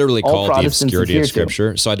is literally called The Obscurity of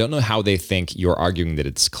Scripture, so I don't know how they think you're arguing that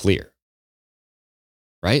it's clear.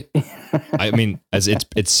 Right? I mean, as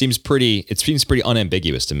it seems pretty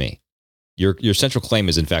unambiguous to me. Your central claim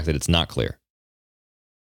is, in fact, that it's not clear.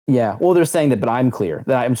 Yeah. Well, they're saying that, but I'm clear.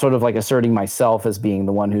 That I'm sort of like asserting myself as being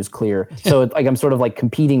the one who's clear. So it's like I'm sort of like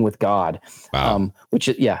competing with God. Wow. Which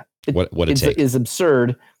is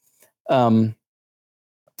absurd.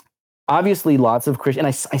 Obviously, lots of Christians, and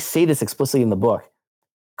I say this explicitly in the book,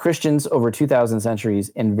 Christians over 2,000 centuries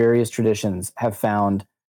in various traditions have found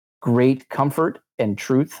great comfort and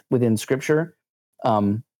truth within Scripture.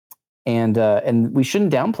 And we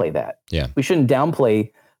shouldn't downplay that. Yeah. We shouldn't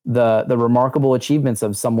downplay the remarkable achievements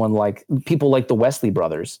of someone like people like the Wesley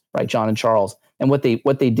brothers, right? John and Charles, and what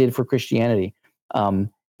they did for Christianity. I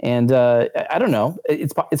don't know.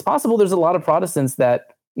 It's possible there's a lot of Protestants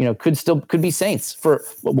that could be saints.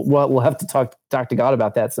 We'll have to talk to God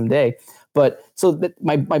about that someday. But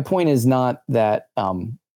my point is not that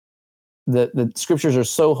the Scriptures are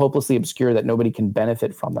so hopelessly obscure that nobody can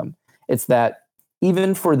benefit from them. It's that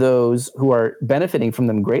even for those who are benefiting from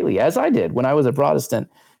them greatly, as I did when I was a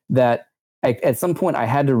Protestant, that at some point I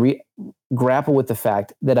had to grapple with the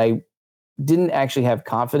fact that I didn't actually have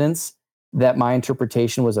confidence that my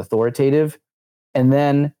interpretation was authoritative. And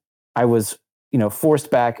then I was,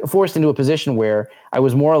 forced into a position where I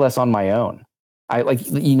was more or less on my own.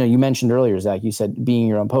 You mentioned earlier, Zach, you said being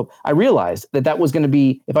your own pope. I realized that was going to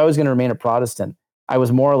be, if I was going to remain a Protestant, I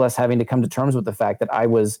was more or less having to come to terms with the fact that I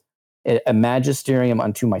was a magisterium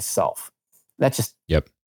unto myself. That just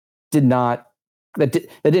didn't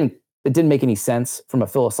make any sense from a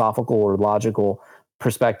philosophical or logical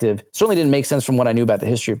perspective. Certainly didn't make sense from what I knew about the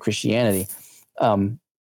history of Christianity. And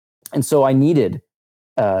so I needed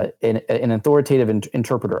an authoritative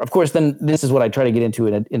interpreter. Of course, then this is what I try to get into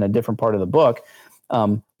in a different part of the book.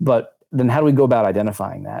 But then how do we go about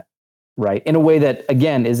identifying that, right? In a way that,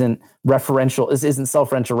 again, isn't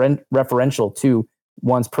self-referential to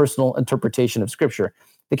one's personal interpretation of Scripture.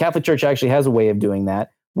 The Catholic Church actually has a way of doing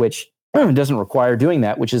that, which doesn't require doing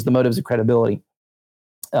that, which is the motives of credibility.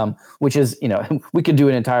 Which is, we could do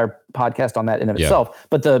an entire podcast on that in of itself.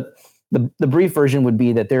 But the brief version would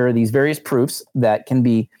be that there are these various proofs that can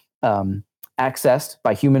be accessed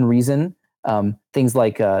by human reason. Things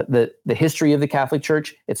like the history of the Catholic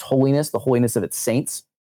Church, its holiness, the holiness of its saints,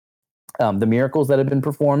 the miracles that have been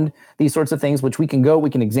performed, these sorts of things, which we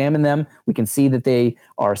can examine them. We can see that they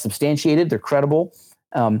are substantiated, they're credible.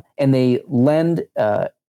 And they lend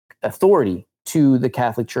authority to the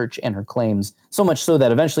Catholic Church and her claims, so much so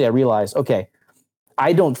that eventually I realized, okay,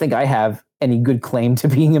 I don't think I have any good claim to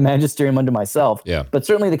being a magisterium unto myself. Yeah. But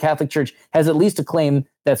certainly the Catholic Church has at least a claim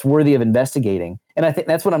that's worthy of investigating. And I think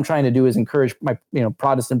that's what I'm trying to do, is encourage my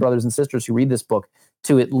Protestant brothers and sisters who read this book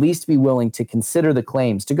to at least be willing to consider the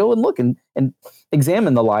claims, to go and look and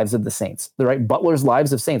examine the lives of the saints. The right Butler's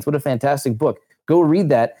Lives of Saints. What a fantastic book. Go read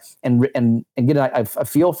that and get a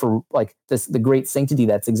feel for like the great sanctity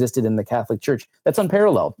that's existed in the Catholic Church. That's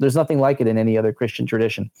unparalleled. There's nothing like it in any other Christian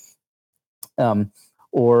tradition. There's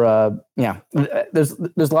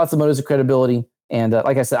lots of motives of credibility. And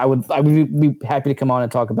like I said, I would be happy to come on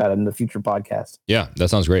and talk about it in the future podcast. Yeah, that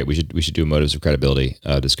sounds great. We should do motives of credibility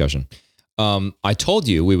discussion. I told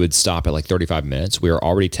you we would stop at like 35 minutes. We are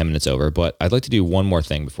already 10 minutes over, but I'd like to do one more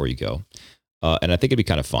thing before you go. And I think it'd be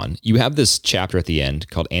kind of fun. You have this chapter at the end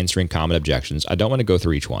called Answering Common Objections. I don't want to go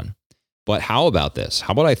through each one, but how about this?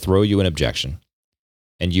 How about I throw you an objection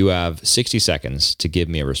and you have 60 seconds to give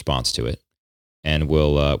me a response to it, and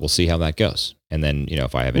we'll see how that goes. And then,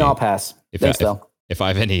 if I have any, I'll pass. If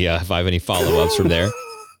I have any follow-ups from there,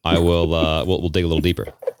 I will, we'll dig a little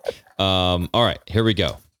deeper. All right, here we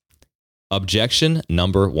go. Objection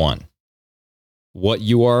number 1. What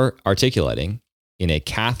you are articulating in a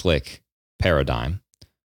Catholic paradigm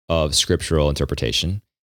of scriptural interpretation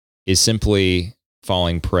is simply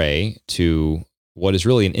falling prey to what is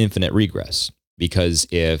really an infinite regress. Because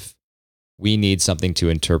if we need something to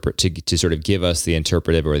interpret, to sort of give us the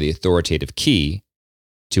interpretive or the authoritative key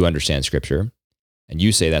to understand scripture, and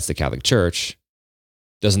you say that's the Catholic Church,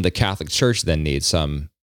 doesn't the Catholic Church then need some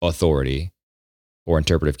authority or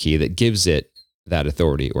interpretive key that gives it that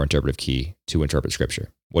authority or interpretive key to interpret scripture?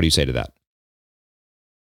 What do you say to that?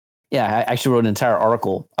 Yeah, I actually wrote an entire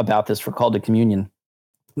article about this for Call to Communion.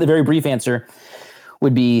 The very brief answer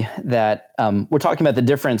would be that we're talking about the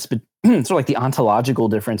difference, but sort of like the ontological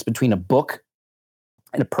difference between a book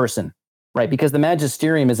and a person, right? Because the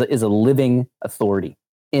magisterium is a living authority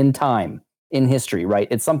in time, in history, right?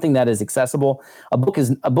 It's something that is accessible. A book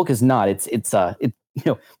is not.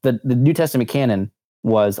 The New Testament canon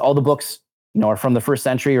was all the books, are from the first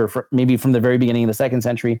century or maybe from the very beginning of the second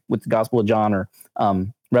century with the Gospel of John or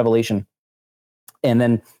Revelation, and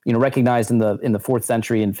then recognized in the fourth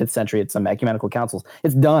century and fifth century at some ecumenical councils.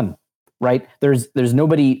 It's done, right? There's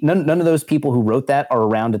nobody, none of those people who wrote that are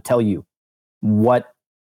around to tell you what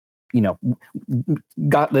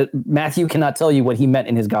Matthew cannot tell you what he meant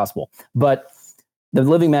in his gospel. But the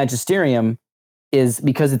living magisterium is,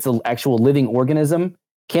 because it's an actual living organism,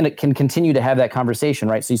 can continue to have that conversation,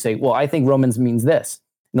 right? So you say, well, I think Romans means this.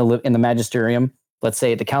 In the magisterium, let's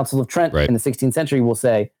say at the Council of Trent in the 16th century, we'll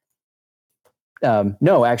say,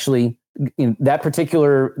 no, actually,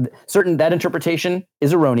 that interpretation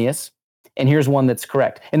is erroneous, and here's one that's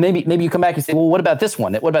correct. And maybe you come back and say, well, what about this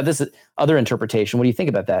one? What about this other interpretation? What do you think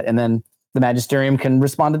about that? And then the magisterium can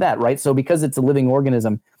respond to that, right? So because it's a living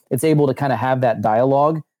organism, it's able to kind of have that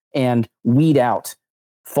dialogue and weed out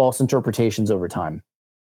false interpretations over time.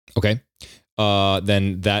 Okay.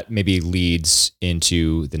 Then that maybe leads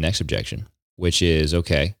into the next objection, which is,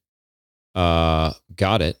 okay,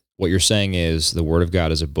 got it. What you're saying is the Word of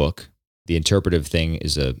God is a book. The interpretive thing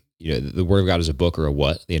is the Word of God is a book or a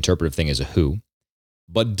what. The interpretive thing is a who.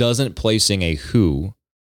 But doesn't placing a who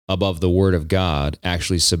above the Word of God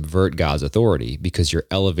actually subvert God's authority, because you're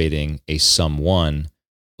elevating a someone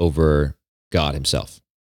over God himself?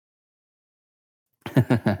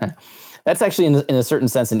 That's actually, in a certain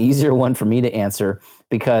sense, an easier one for me to answer,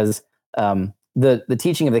 because the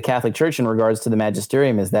teaching of the Catholic Church in regards to the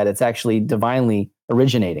magisterium is that it's actually divinely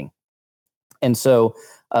originating. And so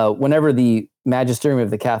whenever the magisterium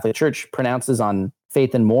of the Catholic Church pronounces on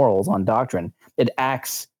faith and morals, on doctrine, it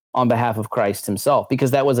acts on behalf of Christ himself,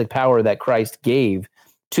 because that was a power that Christ gave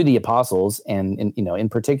to the apostles, and in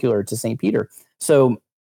particular to St. Peter. So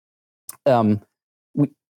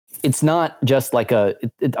it's not just like a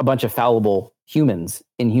bunch of fallible humans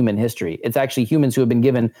in human history. It's actually humans who have been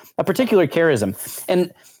given a particular charism.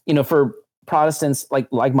 And for Protestants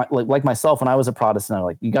like myself, when I was a Protestant, I'm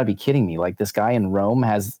like, you got to be kidding me! Like, this guy in Rome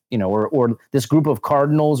has or this group of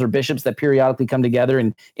cardinals or bishops that periodically come together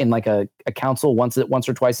in like a council once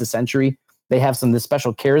or twice a century. They have this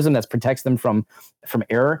special charism that protects them from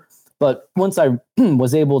error. But once I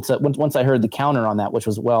was able to, once I heard the counter on that, which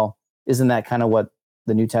was, well, isn't that kind of what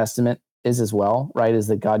the New Testament is as well, right? Is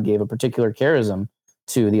that God gave a particular charism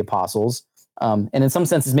to the apostles. And in some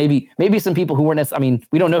senses, maybe some people who weren't,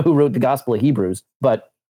 we don't know who wrote the Gospel of Hebrews,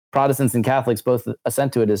 but Protestants and Catholics both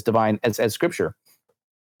assent to it as divine, as scripture.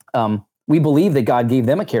 We believe that God gave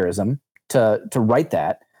them a charism to write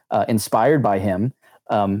that, inspired by him,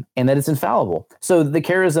 and that it's infallible. So the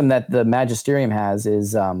charism that the magisterium has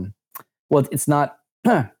is, well, it's not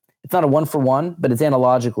it's not a one for one, but it's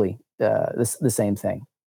analogically the same thing.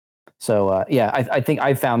 So yeah, I think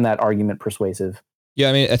I found that argument persuasive. Yeah,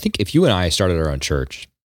 I mean, I think if you and I started our own church,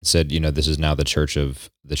 said, you know, this is now the church of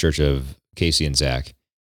Casey and Zach,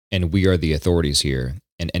 and we are the authorities here,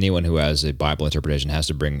 and anyone who has a Bible interpretation has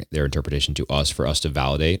to bring their interpretation to us for us to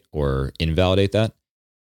validate or invalidate that.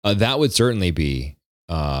 That would certainly be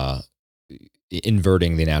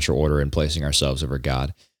inverting the natural order and placing ourselves over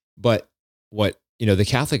God. But what, you know, the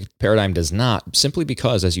Catholic paradigm does not, simply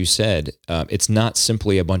because, as you said, it's not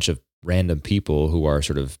simply a bunch of random people who are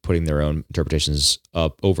sort of putting their own interpretations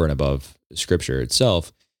up over and above Scripture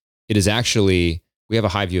itself. It is actually, we have a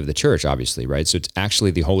high view of the church, obviously, right? So it's actually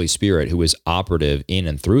the Holy Spirit who is operative in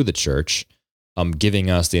and through the church, giving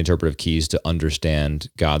us the interpretive keys to understand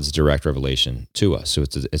God's direct revelation to us. So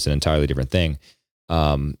it's an entirely different thing.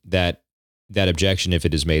 That objection, if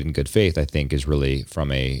it is made in good faith, I think is really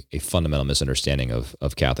from a fundamental misunderstanding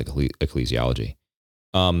of Catholic ecclesiology.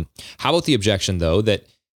 How about the objection, though, that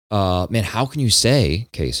man, how can you say,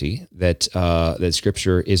 Casey, that that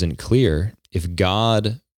Scripture isn't clear? If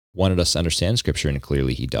God wanted us to understand Scripture, and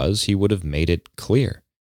clearly He does, He would have made it clear.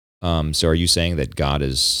 So are you saying that God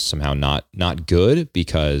is somehow not good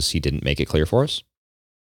because He didn't make it clear for us?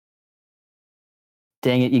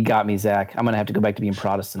 Dang it, you got me, Zach. I'm going to have to go back to being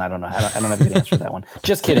Protestant. I don't know. I don't have a good answer for that one.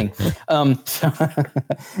 Just kidding.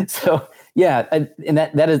 So yeah, and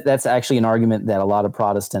that's actually an argument that a lot of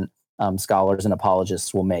Protestant scholars and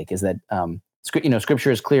apologists will make, is that Scripture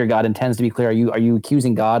is clear. God intends to be clear. Are you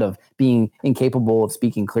accusing God of being incapable of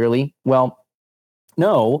speaking clearly? Well,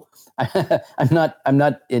 no, I'm not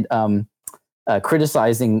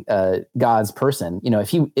criticizing God's person. You know,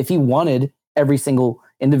 if he wanted every single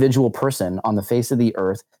individual person on the face of the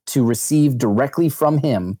earth to receive directly from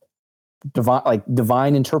Him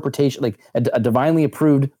divine interpretation, like a divinely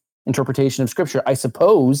approved interpretation of Scripture, I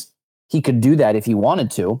suppose He could do that if He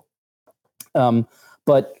wanted to.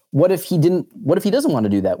 But what if He didn't? What if He doesn't want to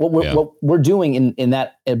do that? What we're doing in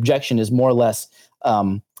that objection is more or less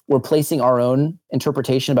we're placing our own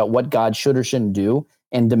interpretation about what God should or shouldn't do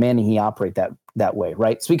and demanding He operate that way,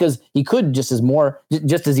 right? It's because He could just as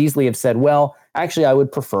easily have said, well, actually, I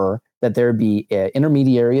would prefer that there be an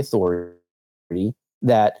intermediary authority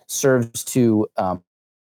that serves to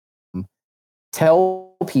tell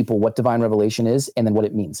people what divine revelation is and then what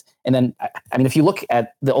it means. And then, I mean, if you look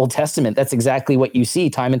at the Old Testament, that's exactly what you see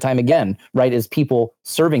time and time again, right? Is people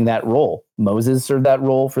serving that role. Moses served that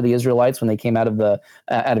role for the Israelites when they came out of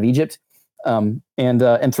Egypt, and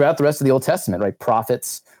throughout the rest of the Old Testament, right?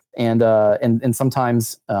 Prophets and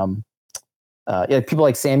sometimes people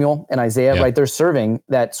like Samuel and Isaiah, right? They're serving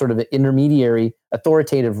that sort of intermediary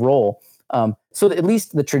authoritative role. So that at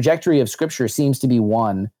least the trajectory of Scripture seems to be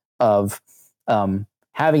one of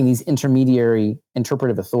having these intermediary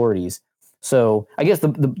interpretive authorities. So I guess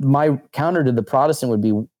my counter to the Protestant would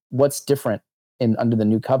be, what's different under the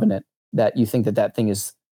new covenant that you think that thing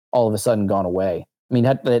is all of a sudden gone away? I mean,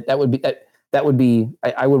 that would be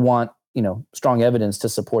I would want, strong evidence to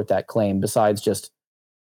support that claim, besides just,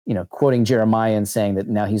 quoting Jeremiah and saying that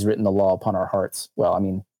now He's written the law upon our hearts. Well, I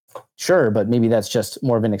mean, sure, but maybe that's just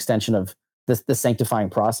more of an extension of the sanctifying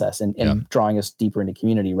process and drawing us deeper into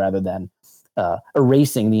community rather than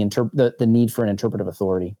erasing the need for an interpretive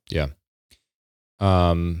authority. Yeah.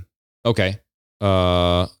 Okay.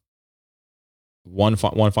 One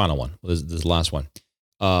final one. This is the last one.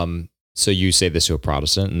 So you say this to a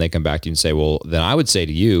Protestant, and they come back to you and say, well, then I would say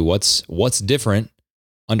to you, what's different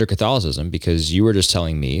under Catholicism? Because you were just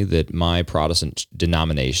telling me that my Protestant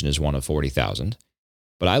denomination is one of 40,000.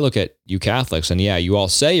 But I look at you Catholics, and you all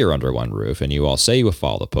say you're under one roof, and you all say you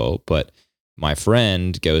follow the Pope, but my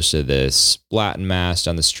friend goes to this Latin Mass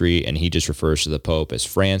down the street, and he just refers to the Pope as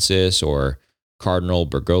Francis or Cardinal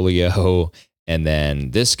Bergoglio. And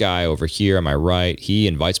then this guy over here on my right, he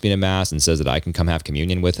invites me to Mass and says that I can come have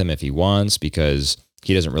communion with him if he wants, because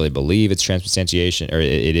he doesn't really believe it's transubstantiation, or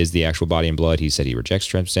it is the actual body and blood. He said he rejects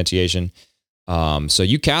transubstantiation. So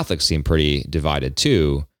you Catholics seem pretty divided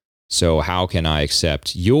too. So how can I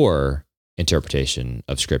accept your interpretation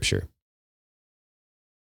of Scripture?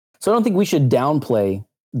 So I don't think we should downplay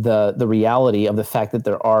the reality of the fact that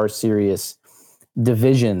there are serious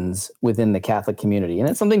divisions within the Catholic community, and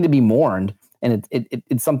it's something to be mourned, and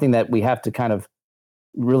it's something that we have to kind of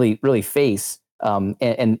really face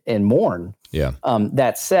and mourn. Yeah.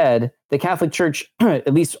 That said, the Catholic Church,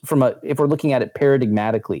 at least if we're looking at it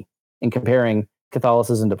paradigmatically and comparing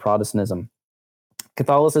Catholicism to Protestantism,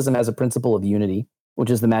 Catholicism has a principle of unity which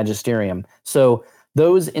is the magisterium. So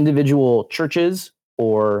those individual churches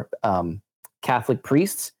or Catholic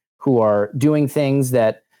priests who are doing things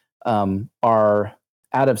that are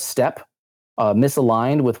out of step,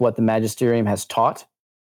 misaligned with what the magisterium has taught,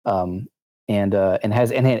 and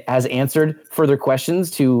has answered further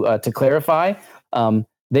questions to clarify.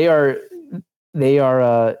 They're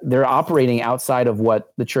operating outside of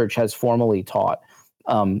what the church has formally taught.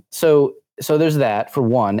 So there's that for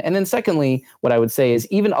one, and then secondly, what I would say is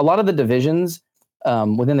even a lot of the divisions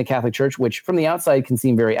within the Catholic Church, which from the outside can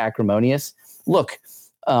seem very acrimonious. Look,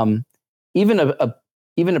 even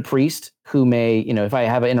a priest who may, if I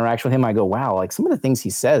have an interaction with him, I go, wow, like some of the things he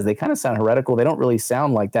says, they kind of sound heretical. They don't really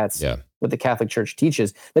sound like that's what the Catholic Church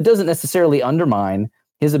teaches. That doesn't necessarily undermine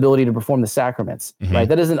his ability to perform the sacraments, right?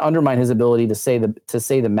 That doesn't undermine his ability to say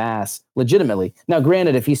the Mass legitimately. Now,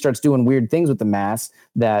 granted, if he starts doing weird things with the Mass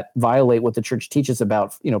that violate what the Church teaches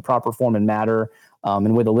about, proper form and matter,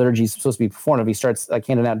 and where the liturgy is supposed to be performed, if he starts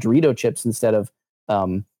handing out Dorito chips instead of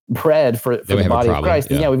bread for the body of Christ,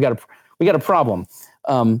 then we got a problem.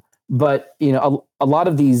 But a lot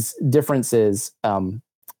of these differences,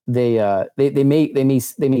 they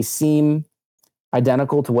may seem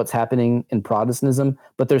identical to what's happening in Protestantism,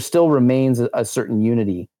 but there still remains a certain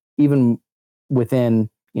unity, even within,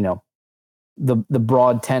 the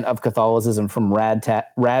broad tent of Catholicism, from rad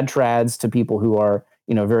trads to people who are,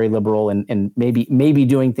 very liberal and maybe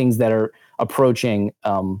doing things that are approaching,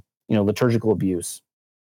 liturgical abuse.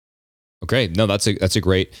 Okay. No, that's a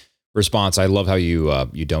great response. I love how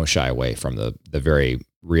you don't shy away from the very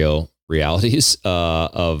real realities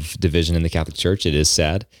of division in the Catholic Church. It is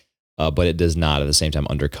sad. But it does not at the same time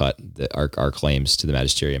undercut our claims to the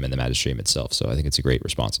magisterium and the magisterium itself. So I think it's a great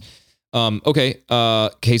response. Okay,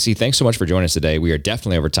 Casey, thanks so much for joining us today. We are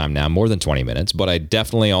definitely over time now, more than 20 minutes, but I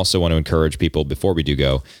definitely also want to encourage people before we do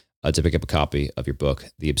go to pick up a copy of your book,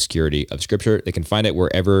 The Obscurity of Scripture. They can find it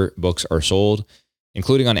wherever books are sold,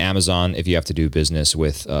 including on Amazon if you have to do business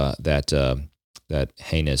with that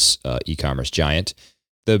heinous e-commerce giant.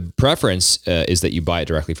 The preference is that you buy it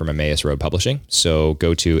directly from Emmaus Road Publishing. So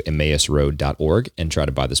go to emmausroad.org and try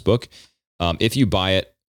to buy this book. If you buy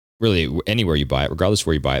it, really anywhere you buy it, regardless of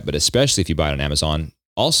where you buy it, but especially if you buy it on Amazon,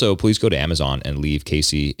 also please go to Amazon and leave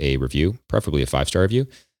Casey a review, preferably a 5-star review.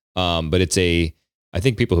 But I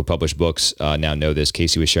think people who publish books now know this.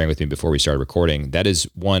 Casey was sharing with me before we started recording. That is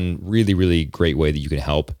one really, really great way that you can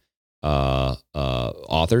help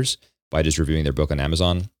authors by just reviewing their book on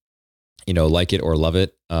Amazon. Like it or love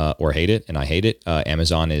it, or hate it, and I hate it.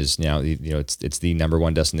 Amazon is now, it's the number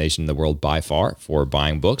one destination in the world by far for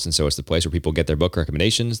buying books, and so it's the place where people get their book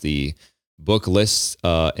recommendations. The book lists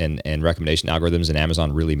and recommendation algorithms in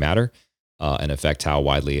Amazon really matter and affect how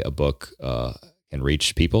widely a book can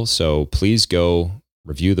reach people. So please go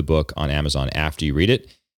review the book on Amazon after you read it,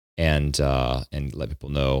 and let people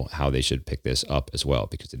know how they should pick this up as well,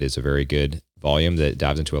 because it is a very good volume that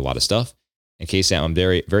dives into a lot of stuff. And Casey, I'm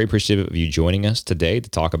very, very appreciative of you joining us today to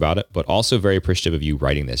talk about it, but also very appreciative of you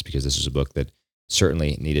writing this, because this is a book that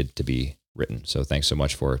certainly needed to be written. So thanks so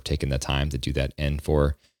much for taking the time to do that and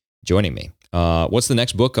for joining me. What's the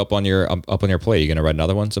next book up on your plate? Are you going to write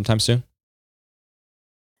another one sometime soon?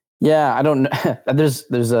 Yeah, I don't know.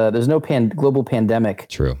 There's no global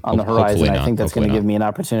pandemic on the horizon. I think that's going to give me an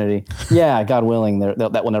opportunity. Yeah, God willing,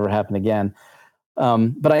 that will never happen again.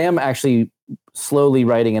 But I am actually slowly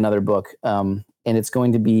writing another book, and it's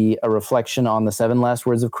going to be a reflection on the 7 last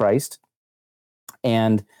words of Christ,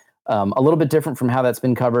 and a little bit different from how that's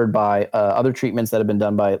been covered by other treatments that have been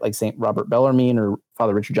done by like St. Robert Bellarmine or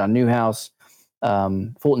Father Richard John Newhouse.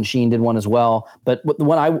 Fulton Sheen did one as well. But the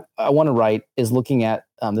one I want to write is looking at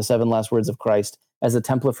the 7 last words of Christ as a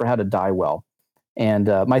template for how to die well. And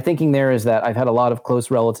my thinking there is that I've had a lot of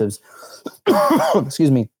close relatives,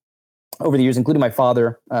 excuse me, over the years, including my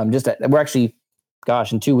father. We're actually,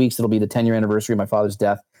 in 2 weeks, it'll be the 10-year anniversary of my father's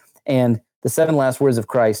death. And the 7 last words of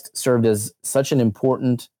Christ served as such an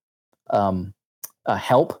important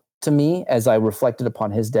help to me as I reflected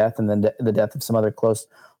upon his death and then the death of some other close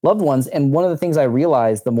loved ones. And one of the things I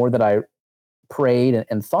realized the more that I prayed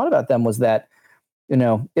and thought about them was that,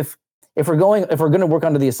 if we're going to work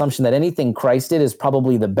under the assumption that anything Christ did is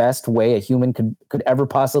probably the best way a human could ever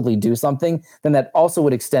possibly do something, then that also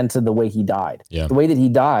would extend to the way he died. Yeah. The way that he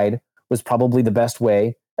died was probably the best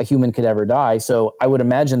way a human could ever die. So I would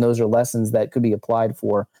imagine those are lessons that could be applied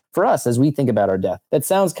for us as we think about our death. That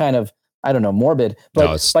sounds kind of, I don't know, morbid, but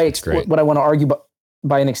what I want to argue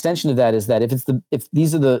by an extension of that is that if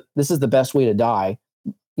this is the best way to die,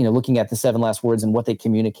 looking at the 7 last words and what they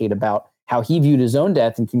communicate about how he viewed his own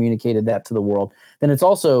death and communicated that to the world, then it's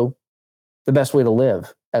also the best way to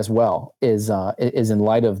live. as well is in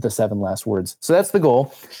light of the 7 last words. So that's the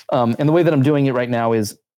goal. And the way that I'm doing it right now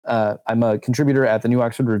is I'm a contributor at the New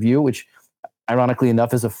Oxford Review, which ironically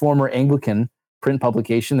enough is a former Anglican print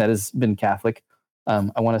publication that has been Catholic,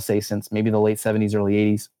 I want to say since maybe the late 70s, early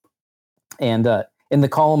 80s. And in the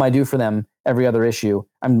column I do for them every other issue,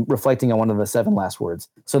 I'm reflecting on one of the 7 last words.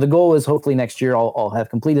 So the goal is hopefully next year I'll have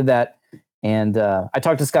completed that. And I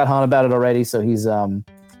talked to Scott Hahn about it already, so he's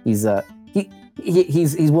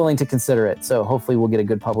willing to consider it. So hopefully we'll get a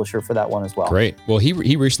good publisher for that one as well. Great. Well,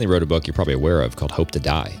 he recently wrote a book you're probably aware of called Hope to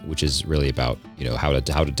Die, which is really about, how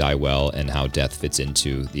to die well and how death fits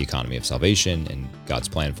into the economy of salvation and God's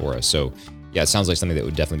plan for us. So yeah, it sounds like something that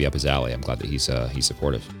would definitely be up his alley. I'm glad that he's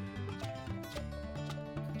supportive.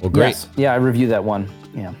 Well, great. Yes. Yeah, I reviewed that one.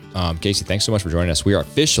 Yeah. Casey, thanks so much for joining us. We are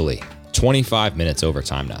officially 25 minutes over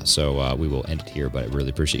time now, so we will end it here, but I really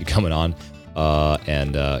appreciate you coming on.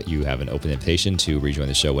 And you have an open invitation to rejoin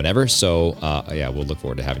the show whenever. So yeah, we'll look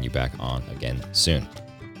forward to having you back on again soon.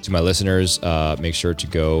 To my listeners, make sure to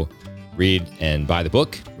go read and buy the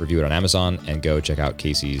book, review it on Amazon, and go check out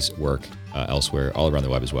Casey's work elsewhere, all around the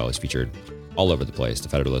web as well. He's featured all over the place. The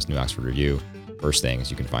Federalist, New Oxford Review, First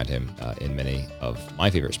Things. You can find him in many of my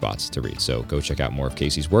favorite spots to read. So go check out more of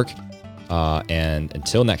Casey's work. And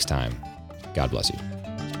until next time, God bless you.